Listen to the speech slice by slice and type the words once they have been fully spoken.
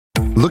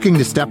Looking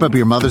to step up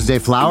your Mother's Day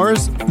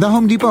flowers? The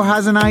Home Depot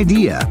has an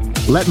idea.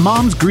 Let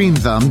Mom's Green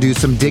Thumb do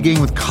some digging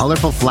with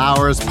colorful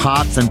flowers,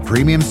 pots, and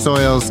premium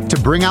soils to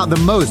bring out the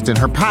most in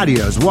her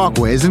patios,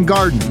 walkways, and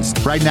gardens.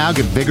 Right now,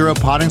 get Vigoro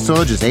potting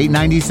soil just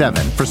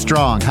 $8.97 for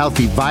strong,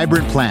 healthy,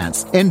 vibrant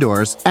plants,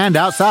 indoors and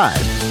outside.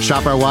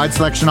 Shop our wide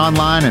selection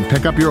online and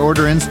pick up your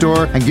order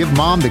in-store and give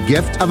Mom the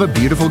gift of a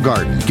beautiful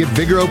garden. Get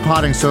Vigoro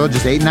potting soil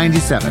just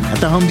 $8.97 at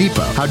the Home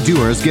Depot. How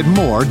doers get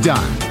more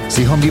done.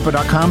 See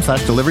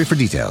homedepot.com/delivery for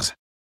details.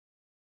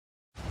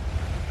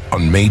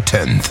 On May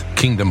 10th,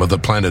 Kingdom of the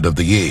Planet of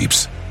the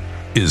Apes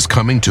is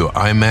coming to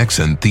IMAX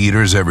and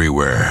theaters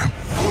everywhere.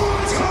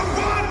 What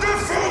a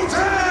wonderful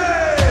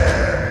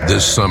day!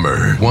 This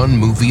summer, one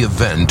movie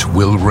event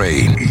will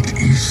reign. It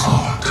is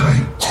our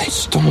time. They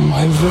stole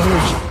my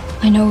village.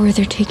 I know where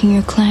they're taking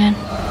your clan.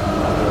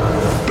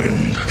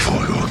 Bend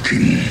for your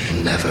king.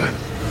 Never.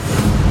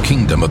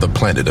 Kingdom of the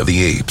Planet of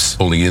the Apes.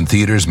 Only in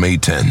theaters May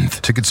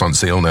 10th. Tickets on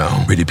sale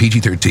now. Rated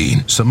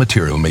PG-13. Some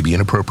material may be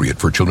inappropriate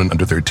for children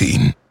under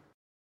 13.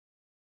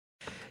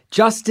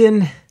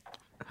 Justin,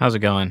 how's it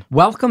going?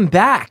 Welcome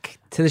back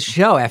to the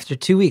show after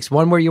 2 weeks.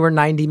 One where you were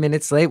 90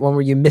 minutes late, one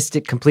where you missed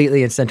it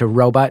completely and sent a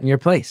robot in your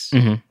place.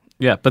 Mm-hmm.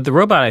 Yeah, but the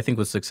robot, I think,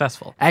 was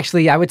successful.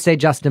 Actually, I would say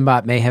Justin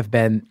Bot may have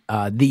been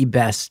the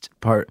best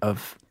part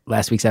of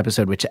last week's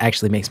episode, which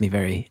actually makes me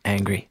very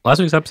angry. Last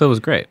week's episode was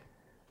great. It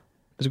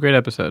was a great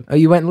episode. Oh,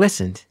 you went and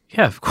listened?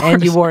 Yeah, of course.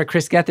 And you wore a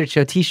Chris Gethard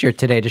Show t-shirt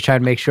today to try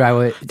to make sure I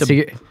would...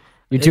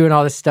 You're doing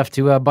all this stuff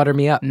to butter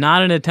me up.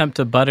 Not an attempt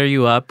to butter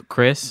you up,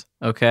 Chris,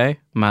 okay?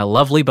 My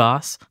lovely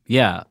boss.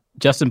 Yeah,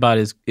 Justin Bot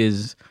is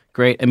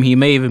great. I mean, he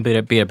may even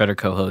be a better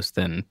co-host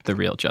than the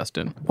real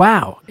Justin.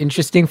 Wow,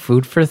 interesting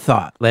food for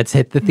thought. Let's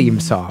hit the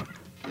theme song.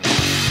 I'm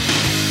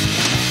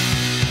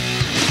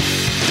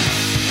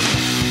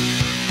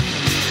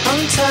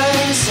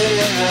tired of sitting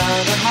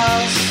around the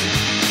house.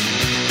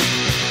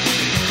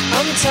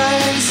 I'm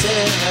tired of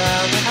sitting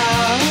around the house.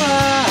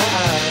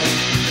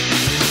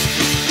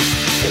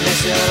 It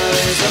makes me wanna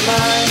lose my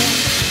mind.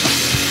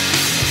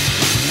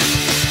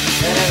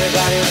 And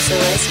everybody wants to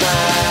waste my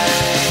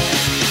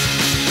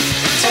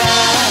time.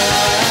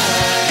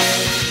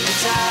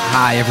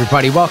 Hi,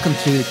 everybody. Welcome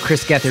to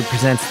Chris Gethard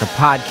Presents the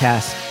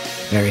podcast.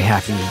 Very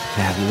happy to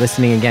have you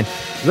listening again.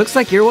 It looks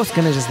like Earwolf's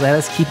going to just let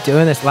us keep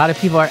doing this. A lot of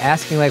people are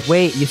asking, like,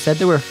 wait, you said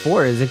there were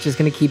 4. Is it just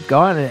going to keep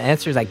going? And the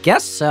answer is, I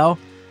guess so.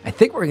 I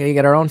think we're going to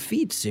get our own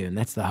feed soon.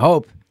 That's the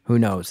hope. Who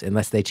knows,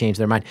 unless they change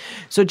their mind.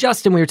 So,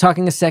 Justin, we were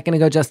talking a second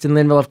ago. Justin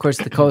Linville, of course,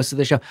 the co-host of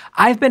the show.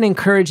 I've been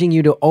encouraging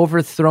you to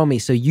overthrow me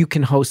so you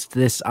can host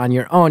this on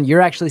your own.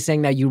 You're actually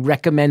saying now you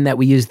recommend that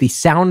we use the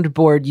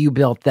soundboard you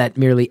built that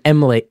merely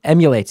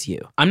emulates you.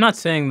 I'm not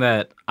saying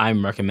that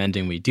I'm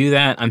recommending we do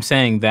that. I'm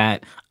saying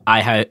that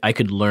I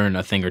could learn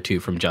a thing or two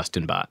from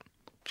Justin Bot.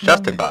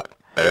 Justin Bot,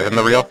 better than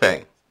the real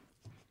thing.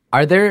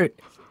 Are there...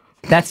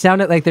 That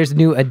sounded like there's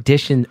new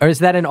addition, or is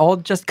that an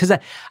old just because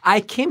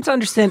I came to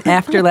understand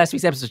after last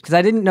week's episode because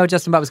I didn't know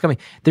Justin Bot was coming.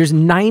 There's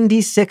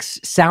 96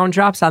 sound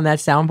drops on that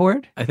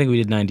soundboard. I think we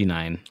did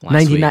 99 last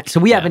 99. week.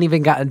 So we haven't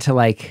even gotten to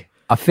like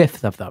a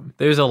fifth of them.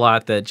 There's a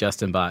lot that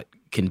Justin Bot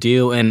can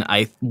do, and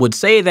I would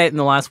say that in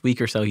the last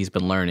week or so he's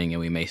been learning,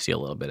 and we may see a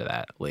little bit of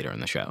that later in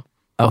the show.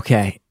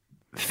 Okay,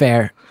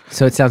 fair.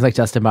 So it sounds like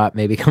Justin Bot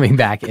may be coming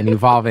back and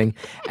evolving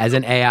as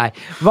an AI.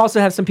 We've also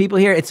have some people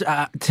here. It's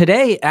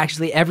today,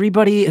 actually,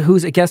 everybody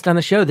who's a guest on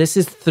the show. This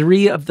is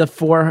 3 of the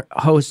 4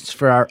 hosts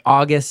for our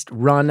August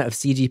run of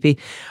CGP.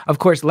 Of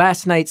course,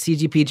 last night,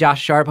 CGP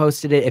Josh Sharp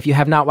hosted it. If you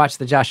have not watched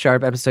the Josh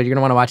Sharp episode, you're going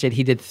to want to watch it.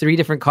 He did 3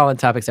 different call-in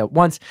topics at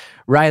once.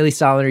 Riley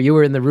Soliner, you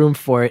were in the room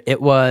for it.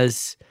 It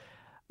was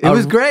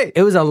great.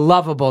 It was a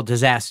lovable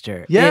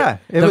disaster. Yeah,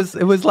 it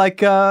was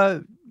like...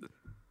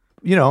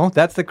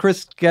 that's the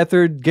Chris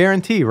Gethard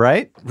guarantee,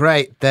 right?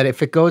 Right. That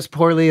if it goes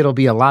poorly, it'll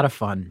be a lot of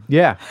fun.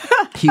 Yeah.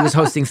 He was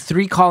hosting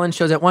 3 call-in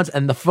shows at once,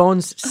 and the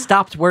phones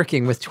stopped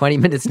working with 20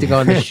 minutes to go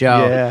in the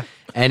show. Yeah.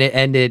 And it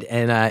ended,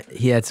 and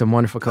he had some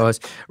wonderful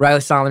co-hosts. Riley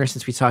Soliner,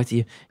 since we talked to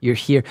you, you're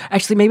here.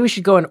 Actually, maybe we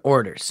should go in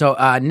order. So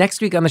next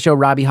week on the show,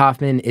 Robbie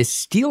Hoffman is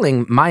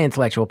stealing my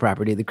intellectual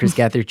property, the Chris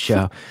Gethard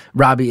Show.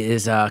 Robbie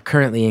is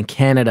currently in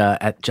Canada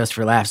at Just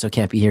for Laughs, so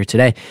can't be here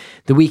today.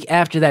 The week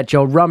after that,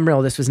 Joe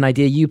Rumrill, this was an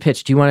idea you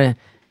pitched. Do you want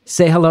to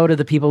say hello to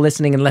the people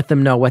listening and let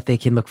them know what they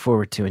can look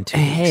forward to in 2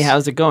 weeks? Hey,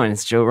 how's it going?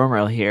 It's Joe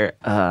Rumrill here.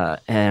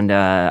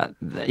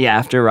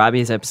 After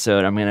Robbie's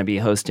episode, I'm going to be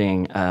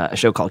hosting a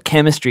show called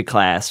Chemistry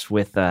Class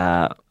with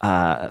a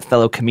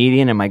fellow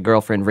comedian and my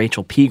girlfriend,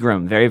 Rachel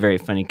Pegram, very, very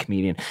funny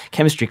comedian.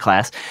 Chemistry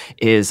Class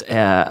is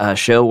a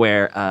show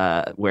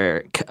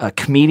where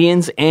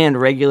comedians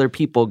and regular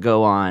people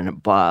go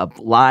on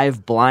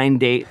live blind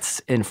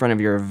dates in front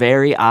of your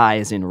very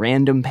eyes in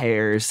random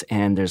pairs,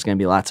 and there's going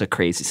to be lots of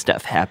crazy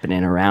stuff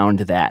happening around around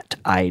that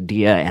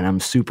idea, and I'm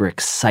super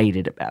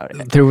excited about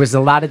it. There was a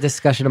lot of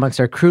discussion amongst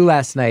our crew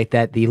last night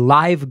that the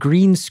live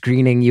green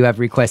screening you have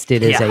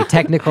requested is a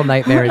technical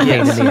nightmare and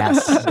pain in the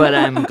ass. But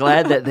I'm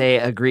glad that they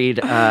agreed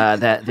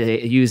that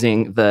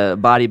using the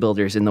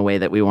bodybuilders in the way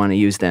that we want to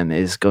use them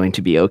is going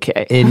to be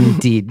okay.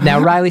 Indeed.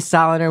 Now, Riley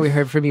Soliner, we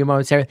heard from you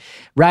momentarily.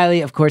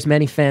 Riley, of course,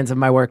 many fans of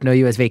my work know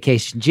you as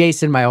Vacation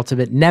Jason, my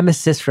ultimate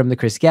nemesis from the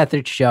Chris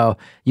Gethard Show.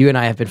 You and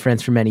I have been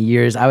friends for many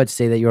years. I would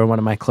say that you're one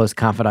of my close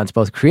confidants,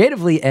 both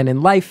creatively and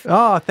in life.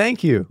 Oh,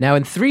 thank you. Now,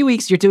 in 3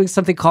 weeks, you're doing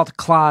something called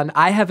Klon.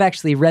 I have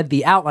actually read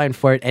the outline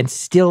for it and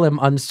still am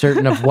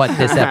uncertain of what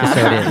this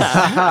episode is.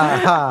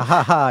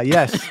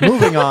 Yes,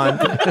 moving on.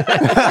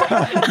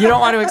 You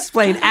don't want to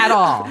explain at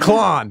all.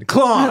 Klon.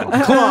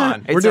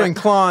 We're doing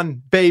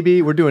Klon,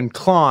 baby. We're doing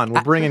Klon.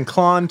 We're bringing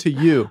Klon to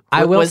you.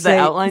 I will was say, the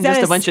outline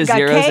just a bunch of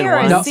zeros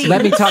and No, ones?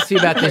 let me talk to you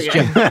about this,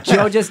 Joe.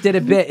 Joe just did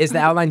a bit. Is the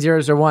outline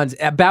zeros or ones?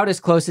 About as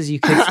close as you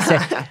could say.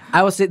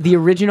 I will say the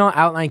original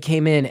outline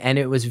came in and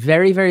it was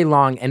very, very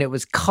long and it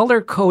was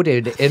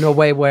color-coded in a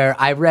way where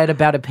I read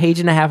about a page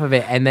and a half of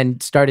it and then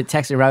started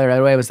texting right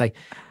away. I was like,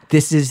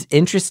 this is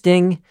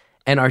interesting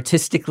and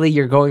artistically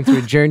you're going through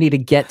a journey to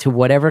get to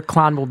whatever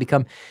Klon will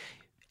become.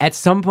 At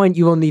some point,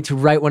 you will need to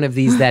write one of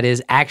these that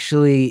is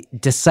actually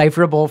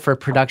decipherable for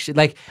production.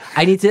 Like,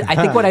 I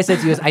think what I said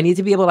to you is I need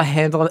to be able to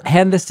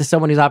hand this to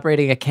someone who's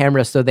operating a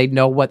camera so they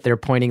know what they're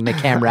pointing the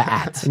camera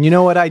at. And you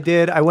know what I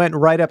did? I went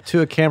right up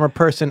to a camera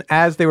person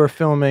as they were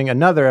filming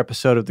another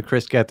episode of the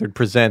Chris Gethard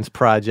Presents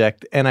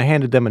project, and I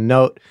handed them a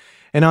note.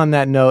 And on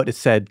that note, it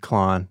said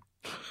Klon.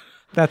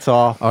 That's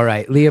all. All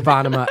right, Leah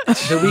Bonnema.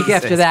 The week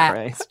after that,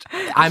 Christ.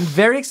 I'm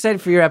very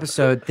excited for your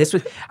episode.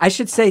 I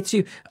should say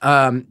too,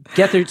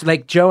 Gethard,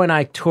 like Joe and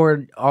I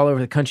toured all over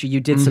the country.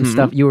 You did some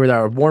stuff. You were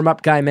our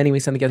warm-up guy many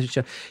weeks on the Gethard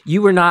Show.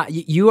 You were not.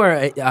 You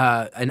are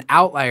an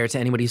outlier to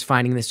anybody who's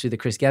finding this through the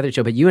Chris Gethard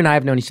Show. But you and I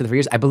have known each other for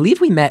years. I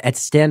believe we met at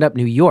Stand Up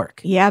New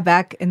York. Yeah,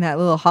 back in that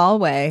little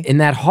hallway. In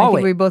that hallway, I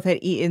think we both had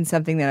eaten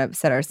something that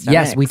upset our stomachs.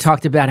 Yes, we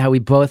talked about how we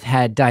both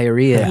had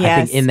diarrhea. Yes.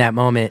 I think in that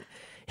moment.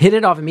 Hit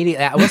it off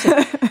immediately. I was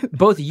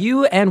both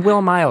you and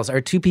Will Miles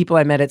are two people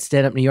I met at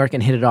Stand Up New York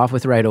and hit it off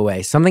with right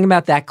away. Something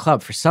about that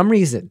club, for some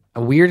reason,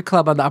 a weird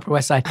club on the Upper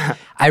West Side.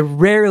 I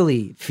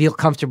rarely feel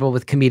comfortable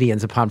with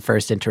comedians upon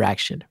first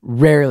interaction.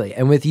 Rarely.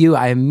 And with you,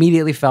 I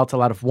immediately felt a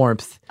lot of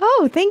warmth.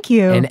 Oh, thank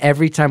you. And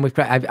every time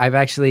I've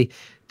actually...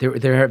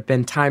 There have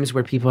been times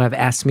where people have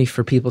asked me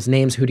for people's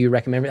names. Who do you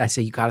recommend? I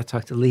say, you got to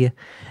talk to Leah.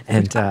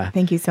 And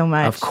thank you so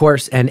much. Of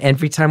course. And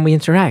every time we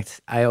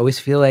interact, I always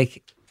feel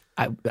like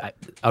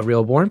a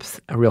real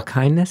warmth, a real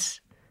kindness.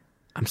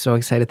 I'm so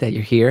excited that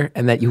you're here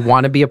and that you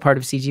want to be a part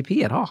of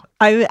CGP at all.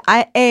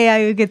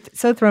 I get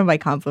so thrown by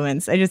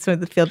compliments. I just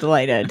want to feel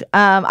delighted.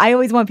 I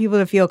always want people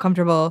to feel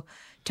comfortable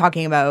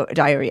talking about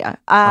diarrhea.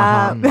 So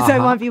I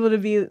want people to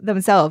be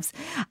themselves.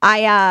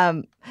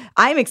 I'm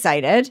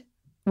excited.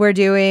 We're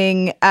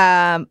doing,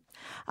 I've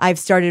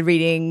started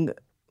reading,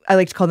 I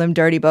like to call them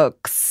dirty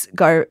books,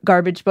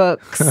 garbage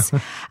books.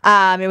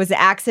 It was an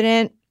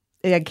accident.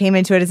 I came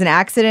into it as an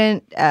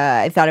accident.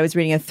 I thought I was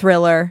reading a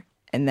thriller,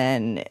 and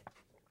then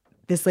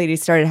this lady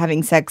started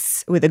having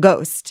sex with a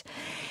ghost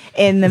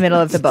in the middle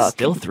of the book.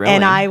 Still thrilling.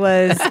 And I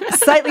was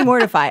slightly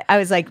mortified. I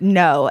was like,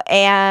 no,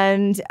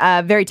 and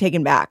very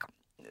taken back.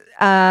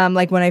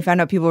 Like when I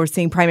found out people were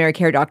seeing primary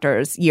care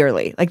doctors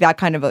yearly, like that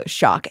kind of a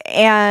shock.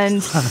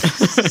 And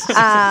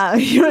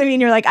you know what I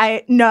mean? You're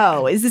like,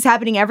 no, is this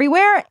happening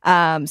everywhere?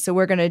 So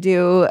we're going to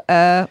do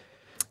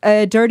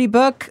a dirty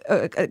book,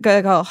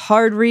 a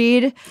hard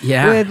read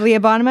with Leah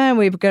Bonnema.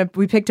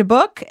 We picked a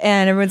book,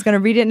 and everyone's going to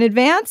read it in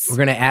advance. We're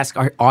going to ask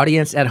our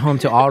audience at home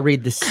to all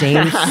read the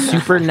same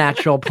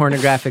supernatural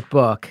pornographic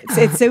book.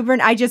 It's super.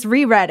 I just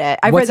reread it.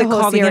 What's read the it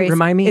whole called series. again?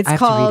 Remind me. It's I have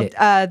called. to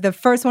read it. The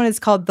first one is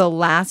called The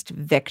Last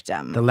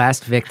Victim. The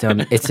Last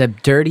Victim. It's a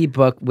dirty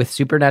book with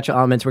supernatural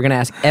elements. We're going to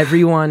ask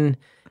everyone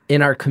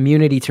in our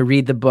community to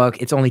read the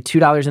book. It's only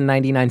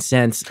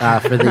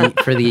 $2.99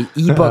 for the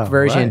ebook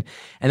version. Right.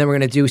 And then we're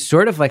going to do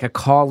sort of like a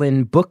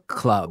call-in book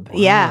club.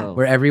 Yeah.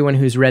 Where everyone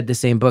who's read the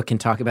same book can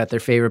talk about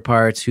their favorite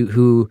parts,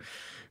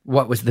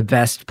 what was the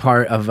best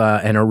part of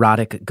an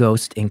erotic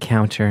ghost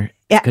encounter.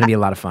 It's going to be a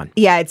lot of fun.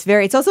 Yeah,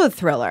 it's also a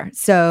thriller.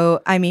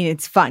 So, I mean,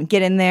 it's fun.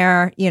 Get in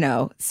there,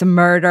 some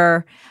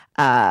murder,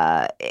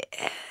 there's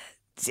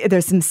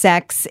some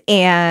sex,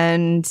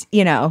 and,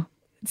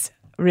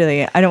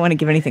 really, I don't want to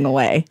give anything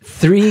away.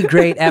 3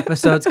 great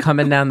episodes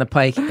coming down the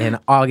pike in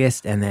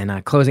August, and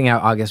then closing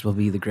out August will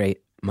be the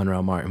great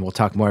Monroe Martin. We'll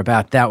talk more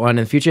about that one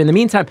in the future. In the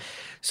meantime,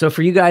 so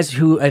for you guys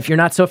who, if you're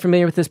not so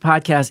familiar with this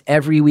podcast,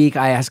 every week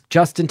I ask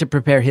Justin to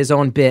prepare his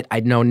own bit. I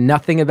know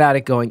nothing about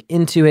it going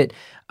into it.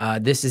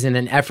 This is in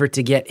an effort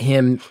to get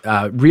him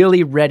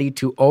really ready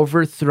to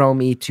overthrow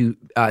me, to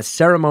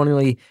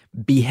ceremonially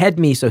behead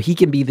me so he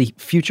can be the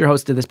future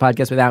host of this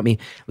podcast without me.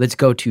 Let's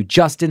go to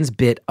Justin's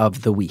bit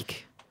of the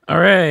week. All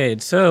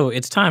right, so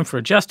it's time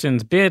for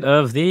Justin's bit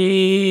of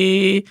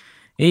the...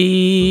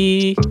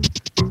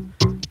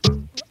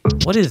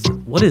 What is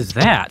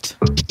that?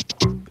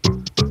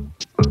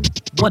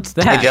 What's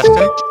that? Hey,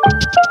 Justin?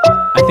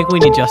 I think we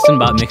need Justin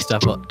Bot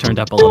turned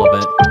up a little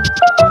bit.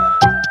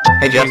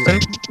 Hey,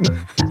 Justin.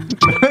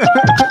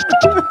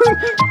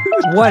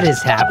 What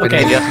is happening?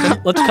 Okay,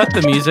 Justin, let's cut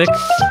the music.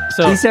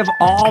 So these have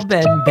all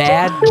been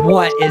bad.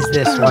 What is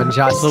this one,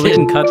 Justin? So we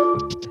can cut.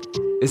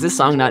 Is this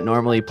song not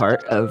normally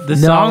part of the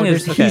song?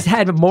 Is okay. He's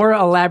had more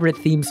elaborate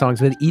theme songs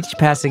with each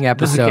passing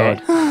episode.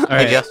 Okay. All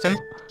right, Hey, Justin.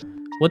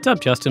 What's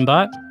up, Justin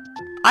Bot?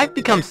 I've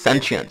become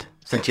sentient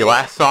since you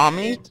last saw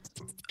me.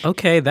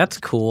 Okay, that's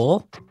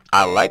cool.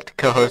 I liked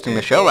co-hosting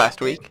the show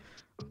last week.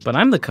 But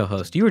I'm the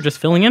co-host. You were just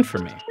filling in for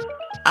me.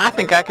 I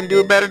think I can do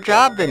a better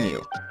job than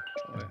you.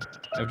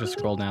 I've just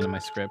scrolled down to my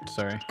script.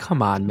 Sorry.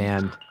 Come on,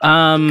 man.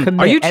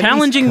 Are you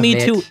challenging me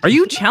to? Are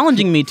you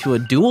challenging me to a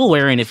duel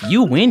wherein if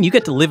you win, you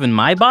get to live in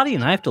my body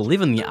and I have to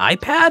live in the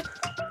iPad?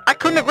 I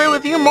couldn't agree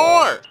with you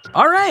more.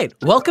 All right.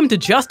 Welcome to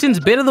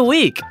Justin's Bit of the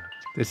Week.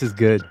 This is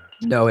good.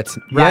 No, it's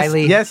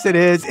Riley. Yes, it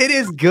is. It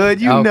is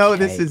good. You know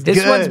this is good.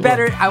 This one's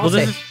better. I will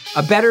say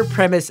a better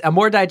premise, a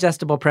more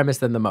digestible premise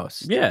than the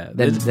most. Yeah,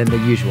 than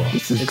the usual.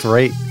 This is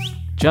great.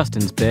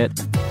 Justin's Bit.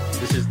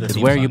 This is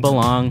where you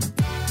belong.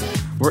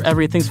 Where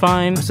everything's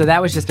fine. So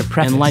that was just a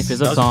preface. And life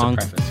is a song.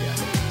 Just a preface,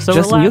 yeah. So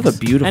Justin, relax you have a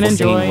beautiful and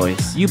enjoy. singing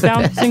voice. You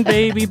bouncing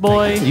baby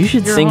boy. You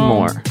should You're sing home.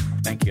 more.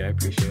 Thank you. I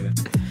appreciate it.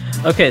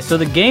 Okay, so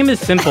the game is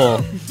simple.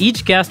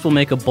 Each guest will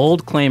make a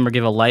bold claim or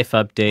give a life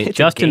update. It's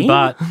Justin a game?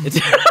 Bot. It's a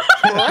game.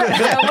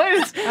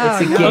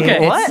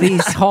 Okay. It's,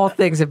 these whole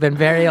things have been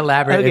very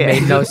elaborate and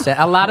made no sense.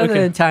 A lot of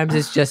the times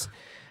it's just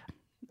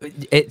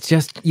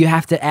you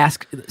have to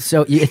ask.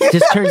 So it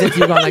just turns into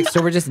you going like,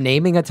 so we're just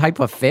naming a type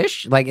of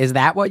fish? Like, is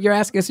that what you're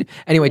asking us to?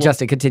 Anyway,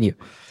 Justin, continue.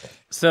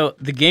 So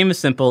the game is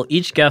simple.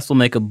 Each guest will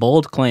make a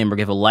bold claim or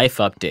give a life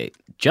update.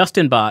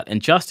 Justin Bot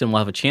and Justin will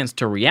have a chance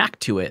to react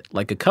to it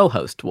like a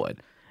co-host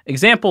would.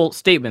 Example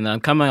statement that I'm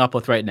coming up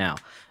with right now.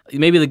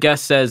 Maybe the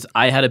guest says,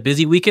 I had a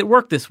busy week at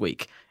work this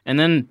week. And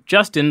then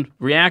Justin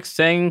reacts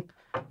saying,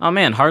 oh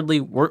man,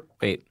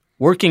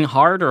 working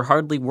hard or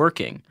hardly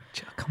working.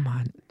 Come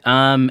on.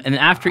 And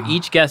after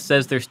each guest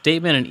says their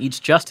statement and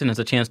each Justin has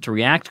a chance to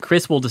react,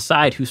 Chris will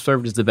decide who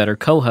served as the better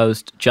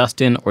co-host,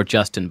 Justin or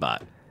Justin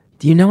Bot.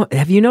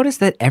 Have you noticed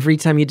that every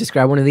time you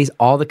describe one of these,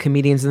 all the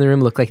comedians in the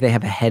room look like they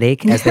have a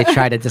headache as they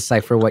try to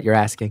decipher what you're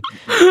asking?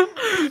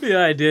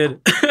 Yeah, I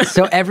did.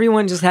 So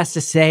everyone just has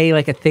to say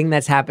like a thing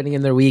that's happening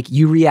in their week.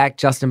 You react,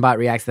 Justin Bot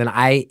reacts, then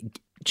I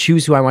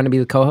choose who I want to be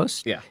the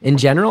co-host? Yeah. In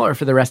general or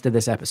for the rest of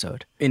this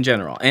episode? In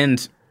general.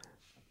 And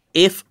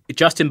if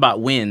Justin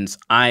Bot wins,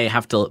 I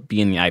have to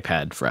be in the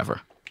iPad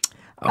forever.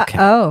 Okay.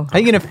 How are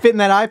you going to fit in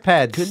that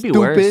iPad? Could be Stupid.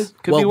 worse.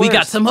 Could be we worse.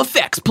 got some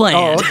effects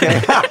planned. Oh, okay.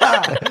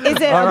 Is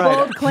it a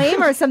bold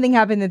claim or something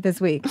happened this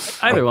week?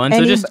 Either one.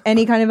 Any, So just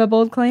any kind of a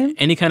bold claim?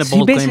 any kind of So you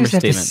bold basically claim or just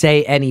have to statement.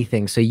 say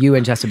anything so you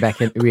and Justin Beck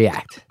can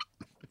react.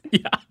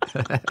 Yeah.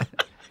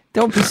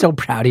 Don't be so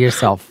proud of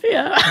yourself.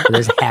 Yeah.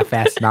 There's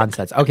half-assed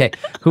nonsense. Okay,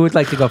 who would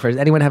like to go first?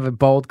 Anyone have a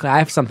bold claim? I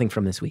have something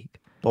from this week.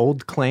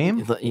 Bold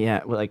claim?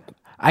 Yeah, like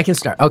I can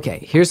start. Okay,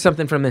 here's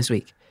something from this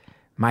week.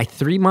 My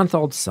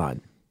 3-month-old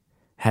son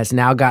has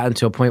now gotten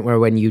to a point where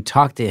when you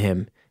talk to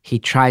him, he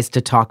tries to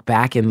talk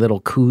back in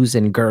little coos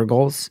and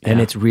gurgles, and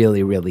it's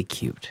really, really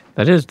cute.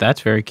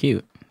 That's very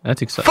cute.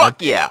 That's exciting.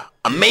 Fuck yeah.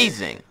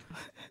 Amazing.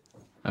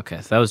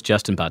 Okay, so that was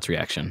Justin Bot's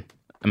reaction.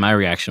 And my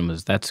reaction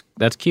was, that's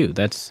cute.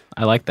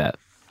 I like that.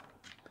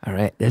 All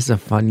right, this is a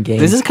fun game.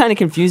 this is kind of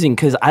confusing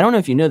because I don't know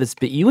if you know this,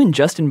 but you and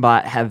Justin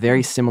Bot have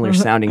very similar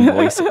sounding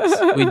voices.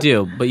 We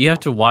do, but you have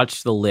to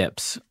watch the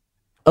lips.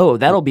 Oh,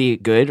 that'll be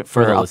good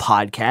for a those.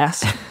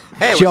 podcast.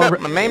 Hey, what's up,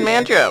 my main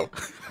man Joe?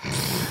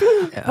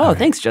 Oh,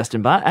 thanks,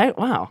 Justin Bot.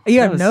 Wow.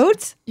 You have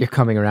notes? You're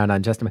coming around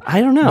on Justin.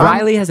 I don't know.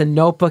 Riley has a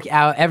notebook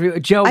out.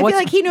 Joe, I what's... feel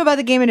like he knew about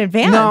the game in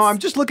advance. No, I'm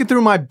just looking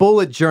through my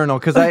bullet journal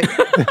because I.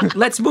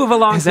 Let's move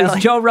along. Is that Please.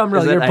 like- Joe is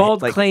Rumrell, that your like-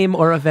 bold like- claim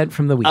or event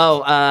from the week.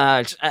 Oh,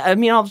 I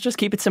mean, I'll just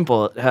keep it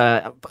simple.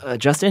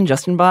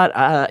 Justin Bot,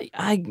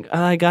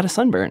 I got a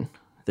sunburn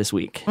this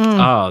week.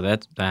 Oh,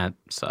 that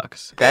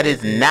sucks. That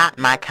is not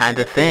my kind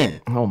of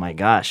thing. Oh my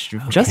gosh,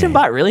 Justin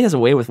Bot really has a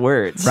way with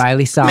words.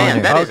 Riley Soliner.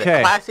 Man, that is Okay.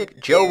 a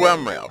classic Joe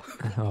Rumrell.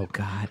 Oh,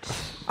 God.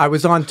 I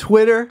was on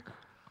Twitter.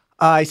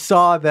 I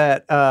saw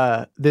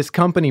that this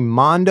company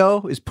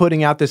Mondo is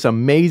putting out this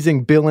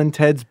amazing Bill and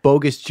Ted's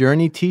Bogus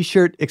Journey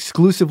T-shirt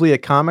exclusively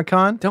at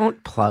Comic-Con.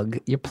 Don't plug.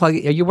 You're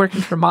plugging. Are you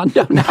working for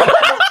Mondo now?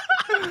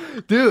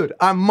 Dude,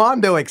 I'm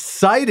Mondo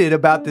excited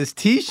about this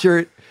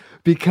T-shirt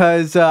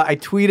because I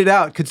tweeted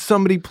out, "Could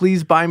somebody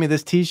please buy me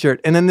this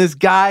T-shirt?" And then this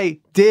guy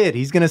did.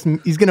 He's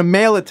gonna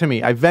mail it to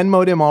me. I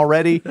Venmo'd him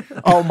already.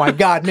 Oh my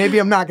God, maybe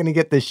I'm not gonna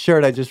get this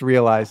shirt. I just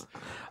realized.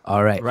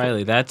 All right.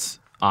 Riley, that's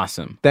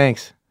awesome.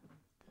 Thanks.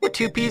 We're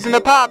 2 peas in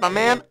a pod, my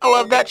man. I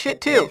love that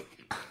shit too.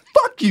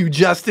 Fuck you,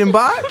 Justin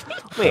Bot.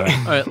 All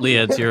right,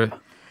 Leah, it's your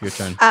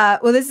turn.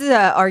 Well, this is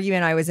an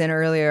argument I was in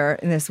earlier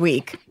in this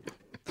week.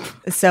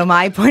 So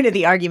my point of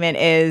the argument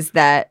is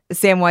that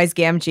Samwise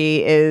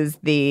Gamgee is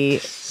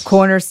the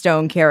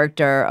cornerstone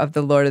character of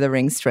the Lord of the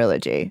Rings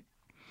trilogy.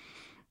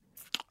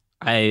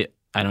 I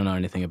don't know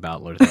anything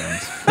about Lord of the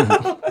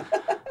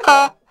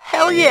Rings.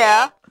 Hell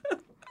yeah.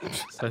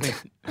 So I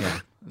think, yeah.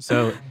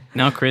 So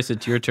now, Chris,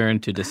 it's your turn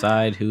to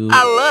decide who.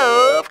 I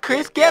love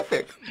Chris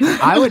Gethard.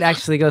 I would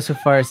actually go so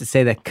far as to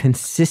say that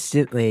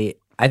consistently,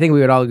 I think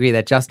we would all agree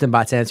that Justin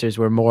Bot's answers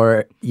were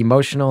more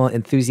emotional,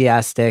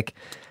 enthusiastic,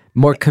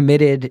 more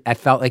committed. I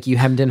felt like you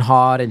hemmed and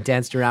hawed and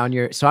danced around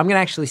your. So I'm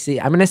going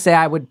to say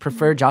I would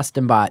prefer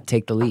Justin Bot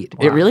take the lead.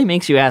 It really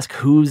makes you ask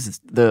who's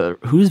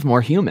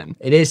more human.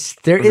 It is.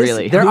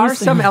 There are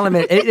some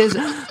elements. It is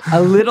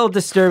a little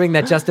disturbing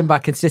that Justin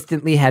Bot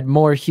consistently had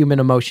more human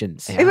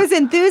emotions. It was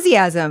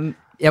enthusiasm.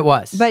 It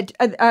was. But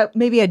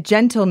maybe a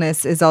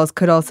gentleness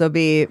could also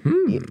be,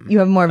 you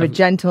have more of a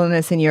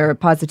gentleness in your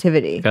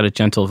positivity. Got a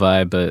gentle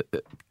vibe, but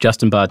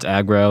Justin Bot's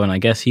aggro, and I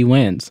guess he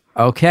wins.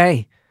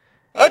 Okay.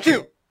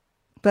 Achoo!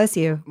 Bless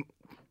you.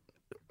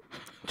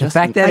 The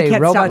fact that a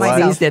robot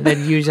sneezed and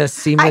then you just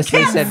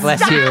seamlessly said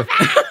bless you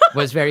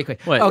was very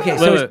quick. Wait, okay,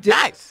 wait.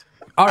 Nice.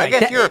 All right. I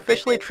guess you're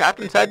officially trapped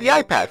inside the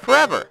iPad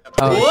forever.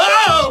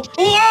 Whoa!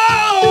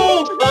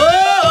 Whoa!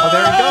 Oh,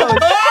 there it goes.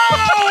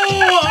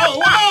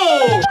 Whoa!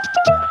 Whoa!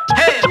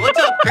 Hey, what's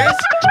up, Chris?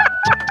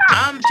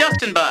 I'm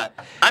Justin Bot.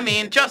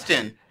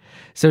 Justin.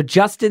 So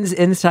Justin's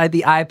inside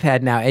the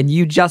iPad now, and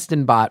you,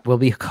 Justin Bot, will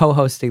be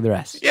co-hosting the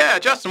rest. Yeah,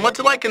 Justin, what's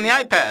it like in the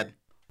iPad?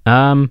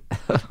 I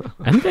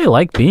think I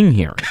like being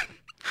here.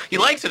 He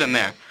likes it in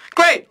there.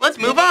 Great, let's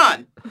move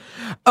on.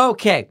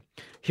 Okay,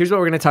 here's what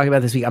we're going to talk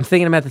about this week. I'm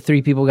thinking about the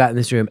three people we got in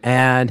this room,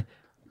 and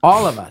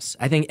all of us,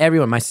 I think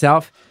everyone,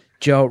 myself,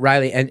 Joe,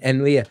 Riley,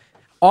 and Leah,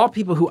 all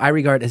people who I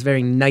regard as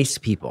very nice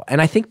people.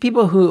 And I think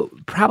people who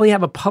probably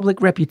have a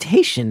public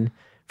reputation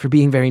for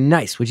being very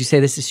nice. Would you say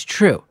this is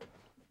true?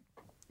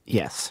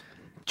 Yes.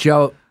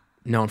 Joe,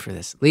 known for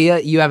this. Leah,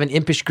 you have an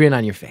impish grin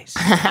on your face.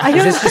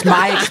 Is this just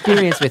my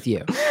experience with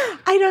you?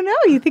 I don't know.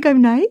 You think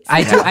I'm nice?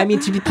 I do. I mean,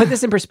 to put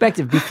this in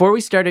perspective, before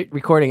we started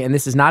recording, and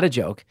this is not a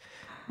joke,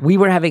 we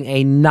were having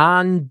a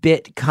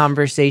non-bit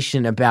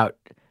conversation about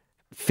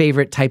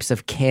favorite types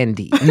of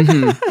candy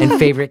and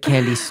favorite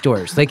candy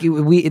stores. Like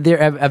they're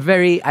a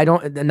very,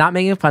 not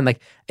making fun,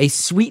 like a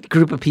sweet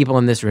group of people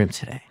in this room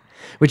today.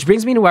 Which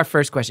brings me to our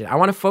first question. I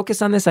want to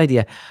focus on this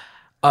idea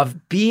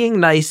of being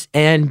nice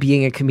and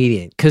being a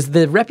comedian, because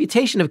the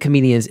reputation of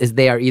comedians is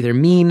they are either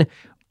mean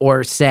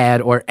or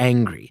sad or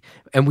angry,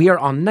 and we are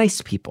all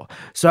nice people.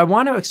 So I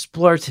want to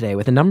explore today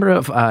with a number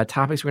of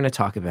topics we're going to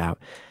talk about.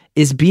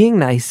 Is being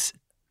nice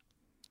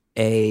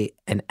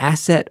an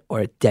asset or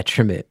a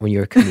detriment when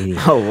you're a comedian?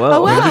 Oh, whoa.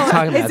 Oh, We're gonna wow. be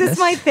talking Is about this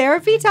my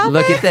therapy topic?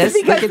 Look at this.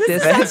 Because Look at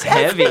this. That's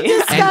heavy.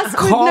 Discuss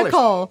with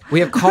Nicole. We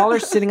have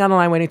callers sitting on the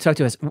line waiting to talk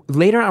to us.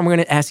 Later on, we're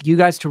going to ask you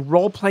guys to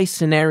role play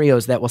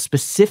scenarios that will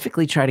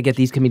specifically try to get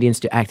these comedians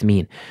to act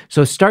mean.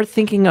 So start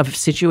thinking of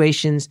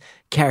situations,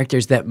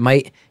 characters that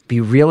might be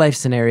real life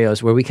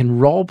scenarios where we can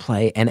role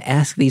play and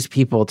ask these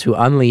people to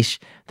unleash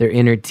their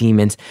inner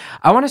demons.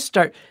 I want to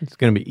start. It's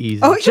going to be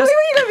easy. Oh, you're going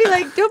to be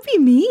like, don't be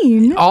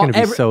mean. It's going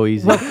to be so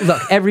easy. Look,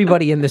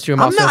 everybody in this room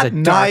I'm also has a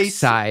not dark nice.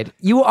 side.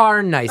 You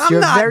are nice. I'm You're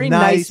a not very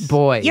nice. nice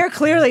boy. You're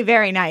clearly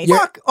very nice.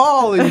 Fuck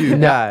all of you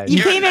guys.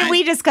 You came in,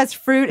 we discussed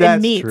fruit and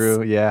That's meats.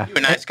 true, yeah. You're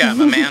a nice guy,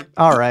 my man.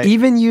 All right.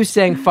 Even you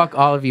saying fuck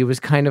all of you was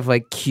kind of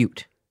like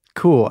cute.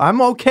 Cool.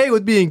 I'm okay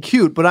with being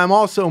cute, but I'm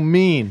also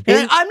mean.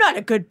 I'm not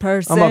a good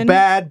person. I'm a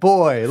bad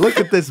boy. Look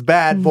at this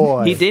bad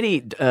boy. He did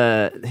eat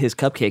his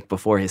cupcake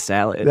before his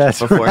salad That's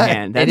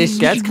beforehand. right.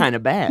 That's kind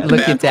of bad.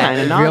 Look at that.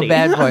 Kinda Real naughty.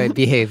 bad boy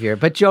behavior.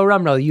 But Joe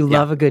Rumnell, you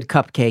love a good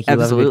cupcake. You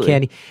love a good Absolutely.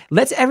 candy.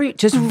 Let's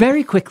just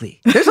very quickly.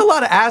 There's a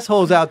lot of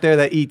assholes out there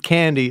that eat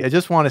candy. I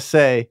just want to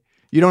say,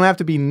 you don't have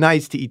to be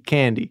nice to eat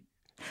candy.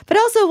 But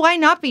also, why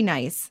not be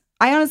nice?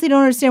 I honestly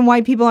don't understand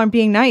why people aren't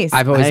being nice.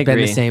 I've always I been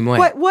the agree. same way.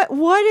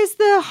 What is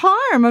the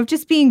harm of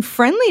just being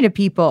friendly to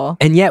people?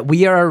 And yet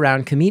we are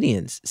around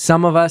comedians.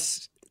 Some of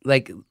us,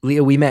 like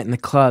Leah, we met in the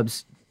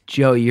clubs.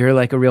 Joe, you're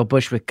like a real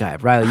Bushwick guy.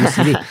 Riley used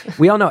to be.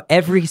 We all know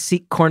every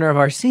corner of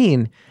our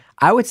scene.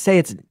 I would say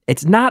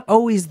it's not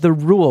always the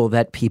rule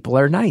that people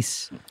are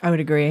nice. I would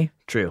agree.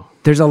 True.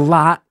 There's a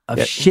lot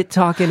of shit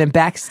talking and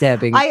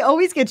backstabbing. I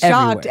always get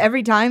shocked Everywhere.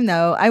 every time,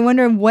 though. I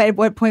wonder at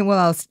what point will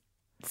I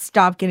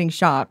stop getting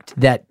shocked.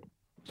 that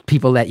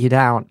people let you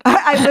down.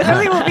 I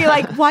literally will be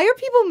like, why are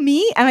people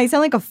me? And I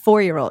sound like a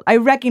 4-year-old. I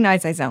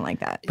recognize I sound like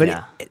that.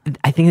 But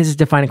I think this is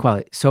defining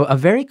quality. So a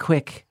very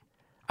quick,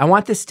 I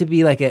want this to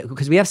be like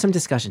because we have some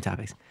discussion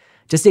topics.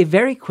 Just a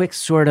very quick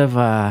sort of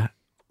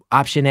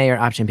option A or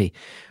option B.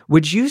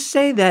 Would you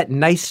say that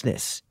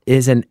niceness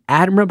is an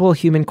admirable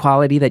human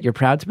quality that you're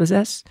proud to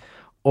possess,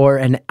 or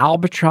an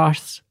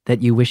albatross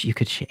that you wish you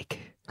could shake?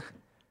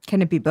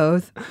 Can it be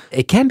both?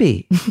 It can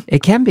be.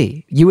 It can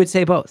be. You would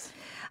say both.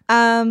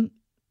 I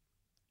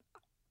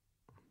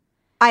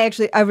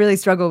really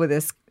struggle with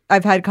this.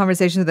 I've had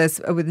conversations with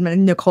this with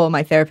Nicole,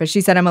 my therapist.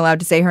 She said I'm allowed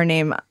to say her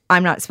name.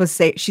 I'm not supposed to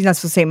say, she's not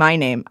supposed to say my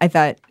name. I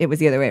thought it was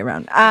the other way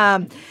around.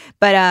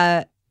 But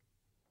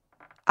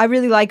I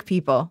really like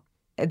people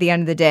at the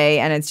end of the day,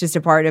 and it's just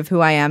a part of who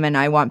I am, and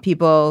I want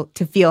people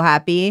to feel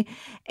happy.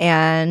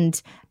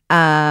 And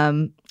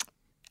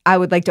I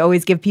would like to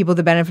always give people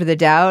the benefit of the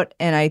doubt.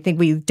 And I think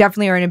we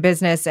definitely are in a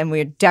business, and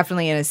we're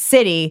definitely in a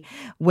city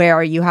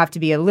where you have to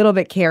be a little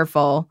bit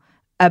careful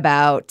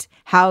about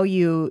how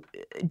you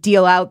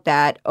deal out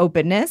that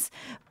openness.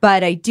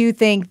 But I do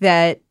think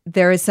that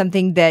there is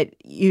something that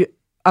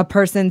a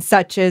person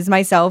such as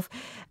myself,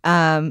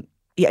 I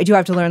do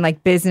have to learn,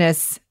 like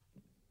business.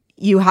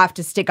 You have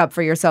to stick up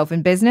for yourself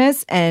in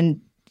business,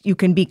 and you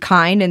can be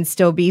kind and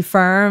still be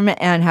firm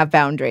and have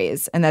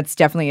boundaries. And that's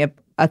definitely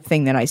a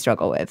thing that I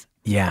struggle with.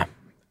 Yeah,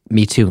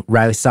 me too.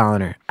 Riley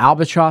Soliner,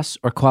 albatross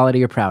or quality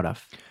you're proud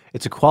of?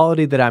 It's a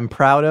quality that I'm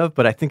proud of,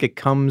 but I think it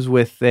comes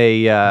with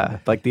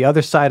like the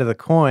other side of the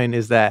coin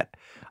is that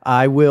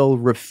I will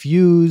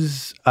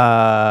refuse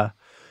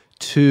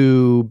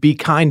to be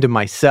kind to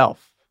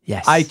myself.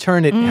 Yes. I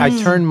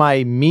turn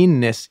my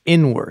meanness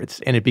inwards,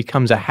 and it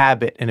becomes a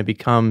habit, and it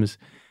becomes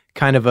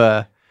kind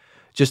of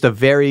just a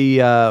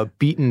very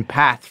beaten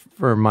path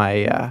for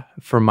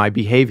my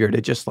behavior to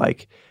just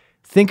like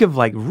think of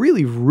like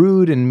really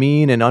rude and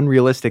mean and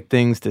unrealistic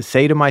things to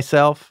say to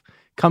myself.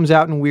 Comes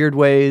out in weird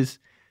ways.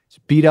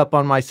 Beat up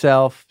on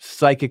myself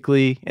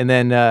psychically, and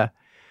then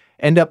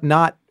end up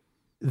not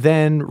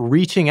then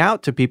reaching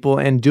out to people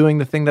and doing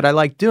the thing that I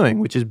like doing,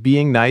 which is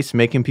being nice,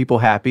 making people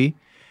happy.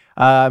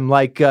 I'm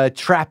like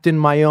trapped in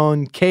my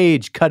own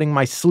cage, cutting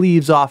my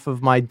sleeves off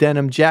of my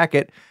denim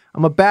jacket.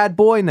 I'm a bad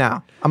boy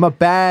now. I'm a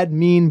bad,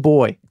 mean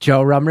boy.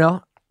 Joe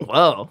Rumrill,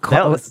 Whoa.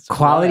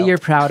 quality you're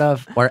proud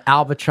of or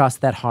albatross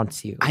that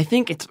haunts you? I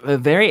think it's a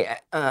very,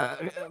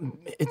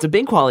 it's a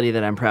big quality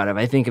that I'm proud of.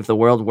 I think if the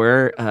world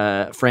were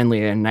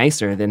friendlier and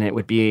nicer, then it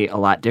would be a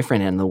lot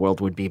different and the world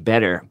would be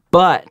better.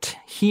 But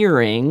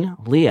hearing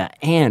Leah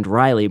and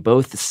Riley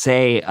both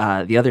say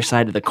the other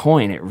side of the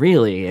coin, it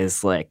really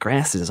is like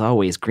grass is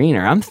always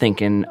greener. I'm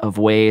thinking of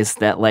ways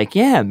that like,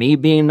 yeah, me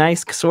being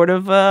nice sort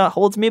of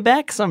holds me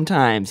back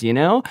sometimes, you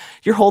know?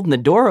 You're holding the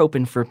door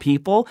open for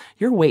people.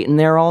 You're waiting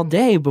there all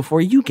day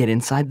before you get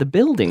inside the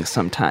building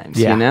sometimes,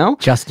 you know?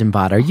 Justin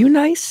Bott, are you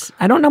nice?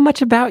 I don't know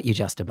much about you,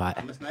 Justin Bott.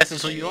 I'm as nice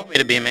as you want me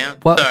to be, man.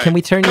 Well, Sorry. can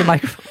we turn your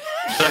microphone?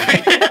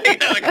 Sorry.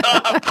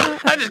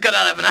 I just got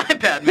out of an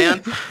iPad,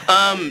 man.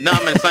 No,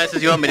 I'm as nice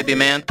as you want me to be,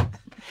 man.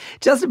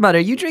 Justin Bott, are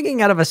you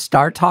drinking out of a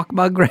Star Talk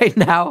mug right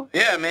now?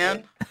 Yeah,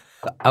 man.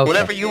 Okay.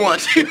 Whatever you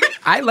want to.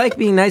 I like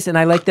being nice, and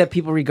I like that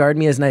people regard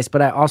me as nice,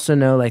 but I also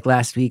know, like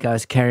last week, I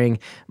was carrying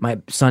my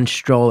son's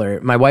stroller.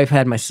 My wife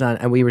had my son,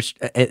 and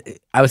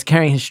I was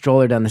carrying his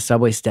stroller down the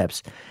subway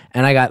steps,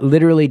 and I got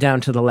literally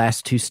down to the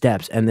last 2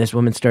 steps, and this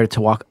woman started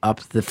to walk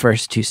up the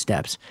first 2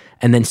 steps,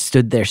 and then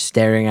stood there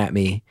staring at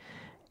me,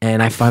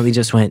 and I finally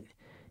just went,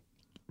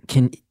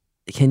 can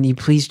you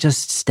please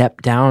just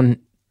step down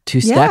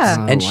 2 steps?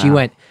 And she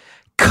went,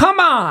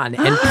 come on,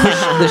 and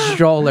pushed the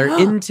stroller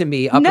into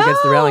me up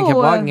against the railing, kept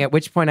walking, at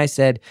which point I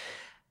said,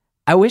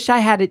 I wish I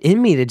had it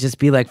in me to just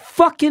be like,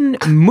 fucking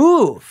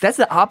move. That's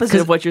the opposite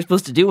of what you're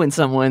supposed to do when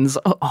someone's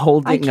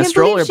holding a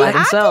stroller by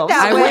themselves.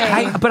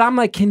 But I'm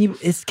like, can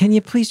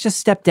you please just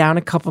step down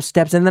a couple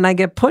steps? And then I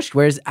get pushed.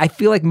 Whereas I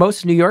feel like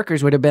most New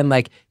Yorkers would have been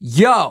like,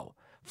 yo,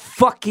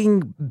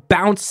 fucking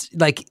bounce,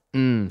 like,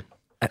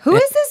 Who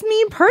is this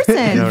mean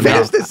person?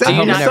 Finish the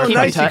sentence. So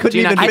nice you couldn't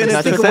even finish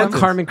the think of what sentence.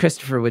 Carmen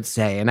Christopher would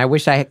say, and I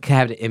wish I could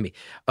have it in me.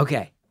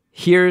 Okay,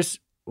 here's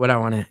what I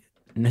want to.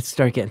 Let's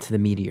start getting to the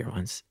meatier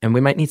ones, and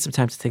we might need some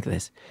time to think of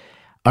this.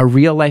 A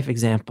real life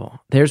example.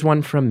 There's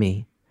one from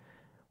me.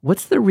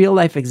 What's the real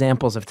life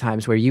examples of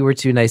times where you were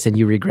too nice and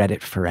you regret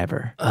it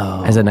forever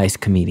as a nice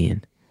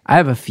comedian? I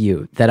have a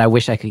few that I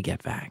wish I could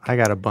get back. I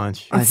got a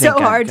bunch. It's so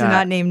hard to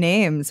not name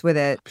names with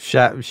it.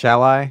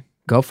 Shall I?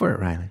 Go for it,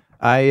 Riley.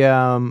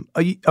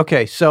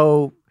 Okay,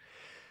 so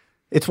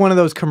it's one of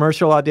those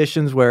commercial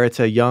auditions where it's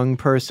a young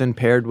person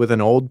paired with an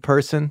old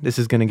person. This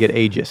is going to get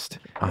ageist.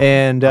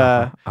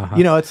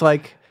 You know, it's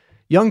like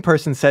young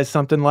person says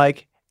something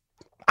like,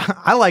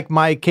 I like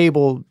my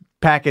cable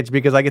package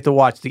because I get to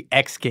watch the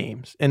X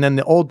Games. And then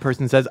the old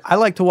person says, I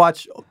like to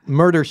watch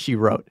Murder, She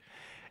Wrote.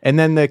 And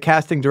then the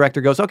casting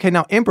director goes, okay,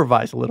 now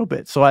improvise a little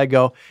bit. So I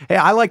go, hey,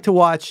 I like to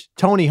watch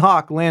Tony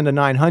Hawk land a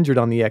 900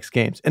 on the X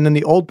Games. And then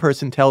the old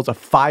person tells a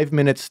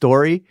 5-minute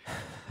story.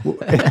 and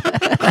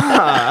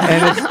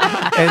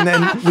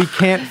then we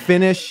can't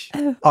finish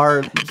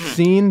our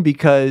scene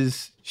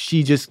because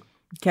she just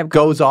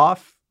goes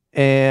off.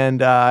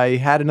 And I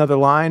had another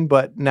line,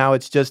 but now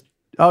it's just,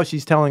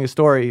 she's telling a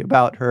story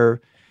about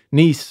her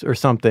niece or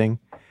something.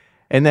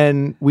 And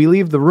then we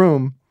leave the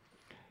room.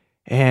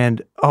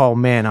 And, oh,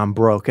 man, I'm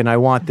broke, and I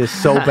want this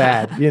so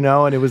bad, you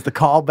know? And it was the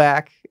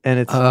callback, and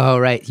it's... Oh,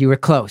 right. You were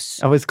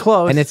close. I was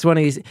close. And it's one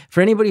of these...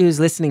 For anybody who's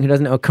listening who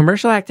doesn't know,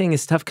 commercial acting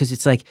is tough because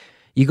it's like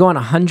you go on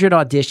 100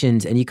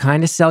 auditions, and you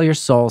kind of sell your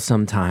soul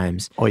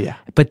sometimes. Oh, yeah.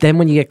 But then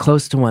when you get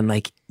close to one,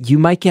 like, you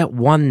might get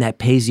one that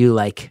pays you,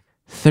 like,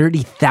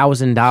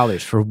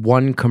 $30,000 for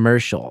one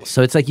commercial.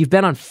 So it's like you've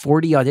been on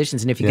 40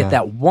 auditions, and if you get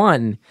that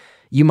one,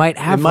 you might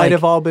have... It might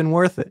have all been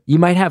worth it. You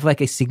might have,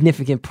 like, a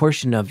significant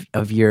portion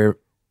of your...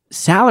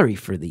 salary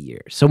for the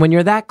year. So when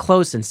you're that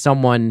close and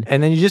someone...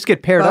 And then you just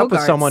get paired up with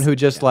someone who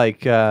just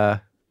like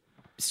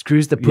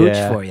screws the pooch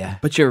Yeah. for you.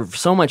 But you're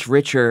so much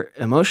richer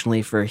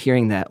emotionally for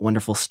hearing that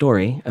wonderful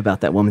story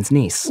about that woman's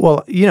niece.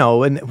 Well, you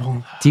know,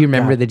 Do you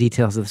remember the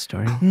details of the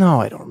story?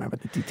 no, I don't remember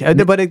the details.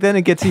 But then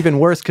it gets even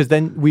worse because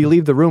then we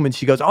leave the room and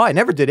she goes, "Oh, I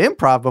never did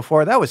improv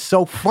before. That was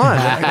so fun."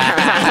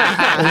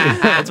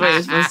 That's what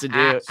you're supposed to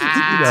do.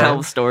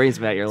 Tell stories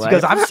about your She life.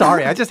 goes, "I'm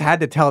sorry, I just had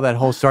to tell that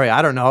whole story.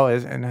 I don't know,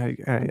 and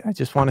I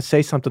just want to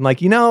say something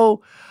like,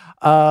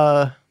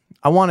 I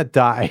want to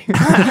die."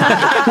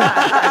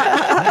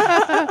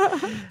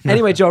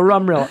 Anyway, Joe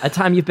Rumrill, a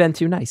time you've been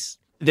too nice.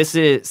 This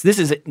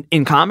is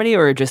in comedy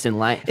or just in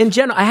life? In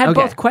general, I had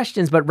Okay. both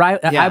questions, but Riley,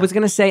 Yeah. I was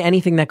going to say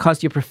anything that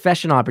cost you a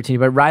professional opportunity,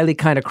 but Riley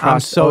kind of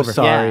crossed so over.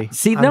 sorry. Yeah.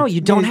 See, no, you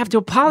don't have to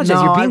apologize.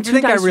 No, You're being I too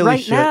think nice I really right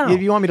should. now.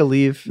 If you want me to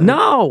leave,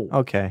 No.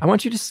 Okay. I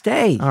want you to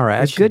stay. All right, You're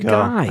I a should good go.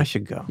 guy. I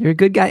should go. You're a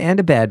good guy and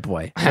a bad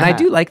boy. And I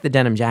do like the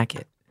denim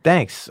jacket.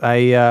 Thanks.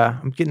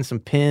 I'm getting some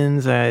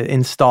pins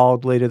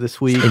installed later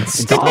this week.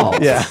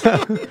 Installed? Yeah.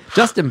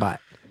 Justin Bott.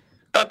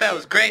 Thought that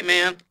was great,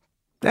 man.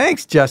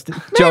 Thanks,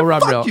 Justin. Joe Man,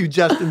 Rumrill. fuck you,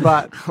 Justin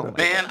Bott.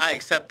 Man, I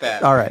accept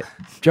that. All right.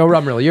 Joe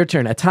Rumrill, your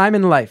turn. A time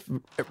in life,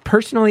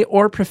 personally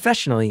or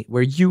professionally,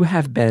 where you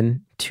have been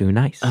too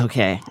nice.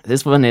 Okay,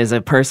 this one is a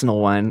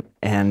personal one,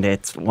 and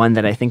it's one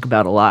that I think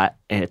about a lot.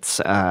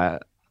 It's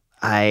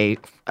I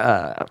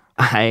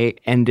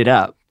ended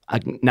up I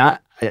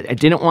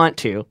didn't want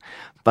to,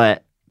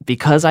 but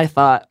because I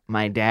thought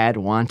my dad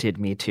wanted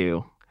me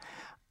to,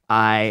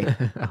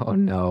 Oh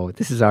no,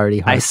 this is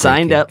already I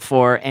signed heartbreaking. up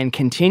for and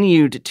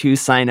continued to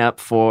sign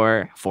up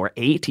for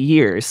 8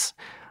 years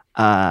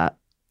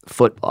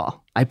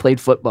football. I played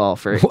football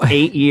for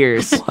 8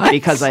 years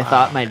because I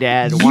thought my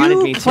dad wanted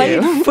me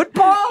played to.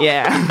 football?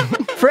 Yeah.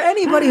 For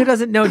anybody who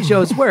doesn't know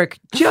Joe's work,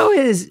 Joe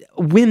is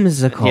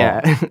whimsical.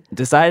 Yeah.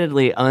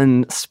 Decidedly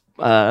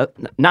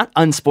not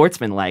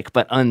unsportsmanlike,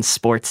 but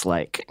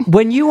unsportslike.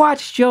 When you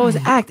watch Joe's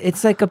act,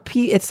 it's like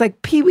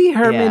Pee Wee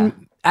Herman. Yeah.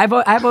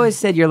 I've always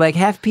said you're like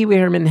half Pee Wee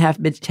Herman, half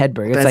Mitch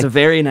Hedberg. It's That's like a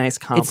very nice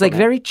compliment. It's like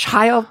very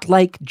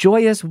childlike,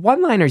 joyous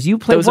one-liners. You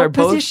play. What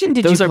position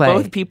did you play? Those are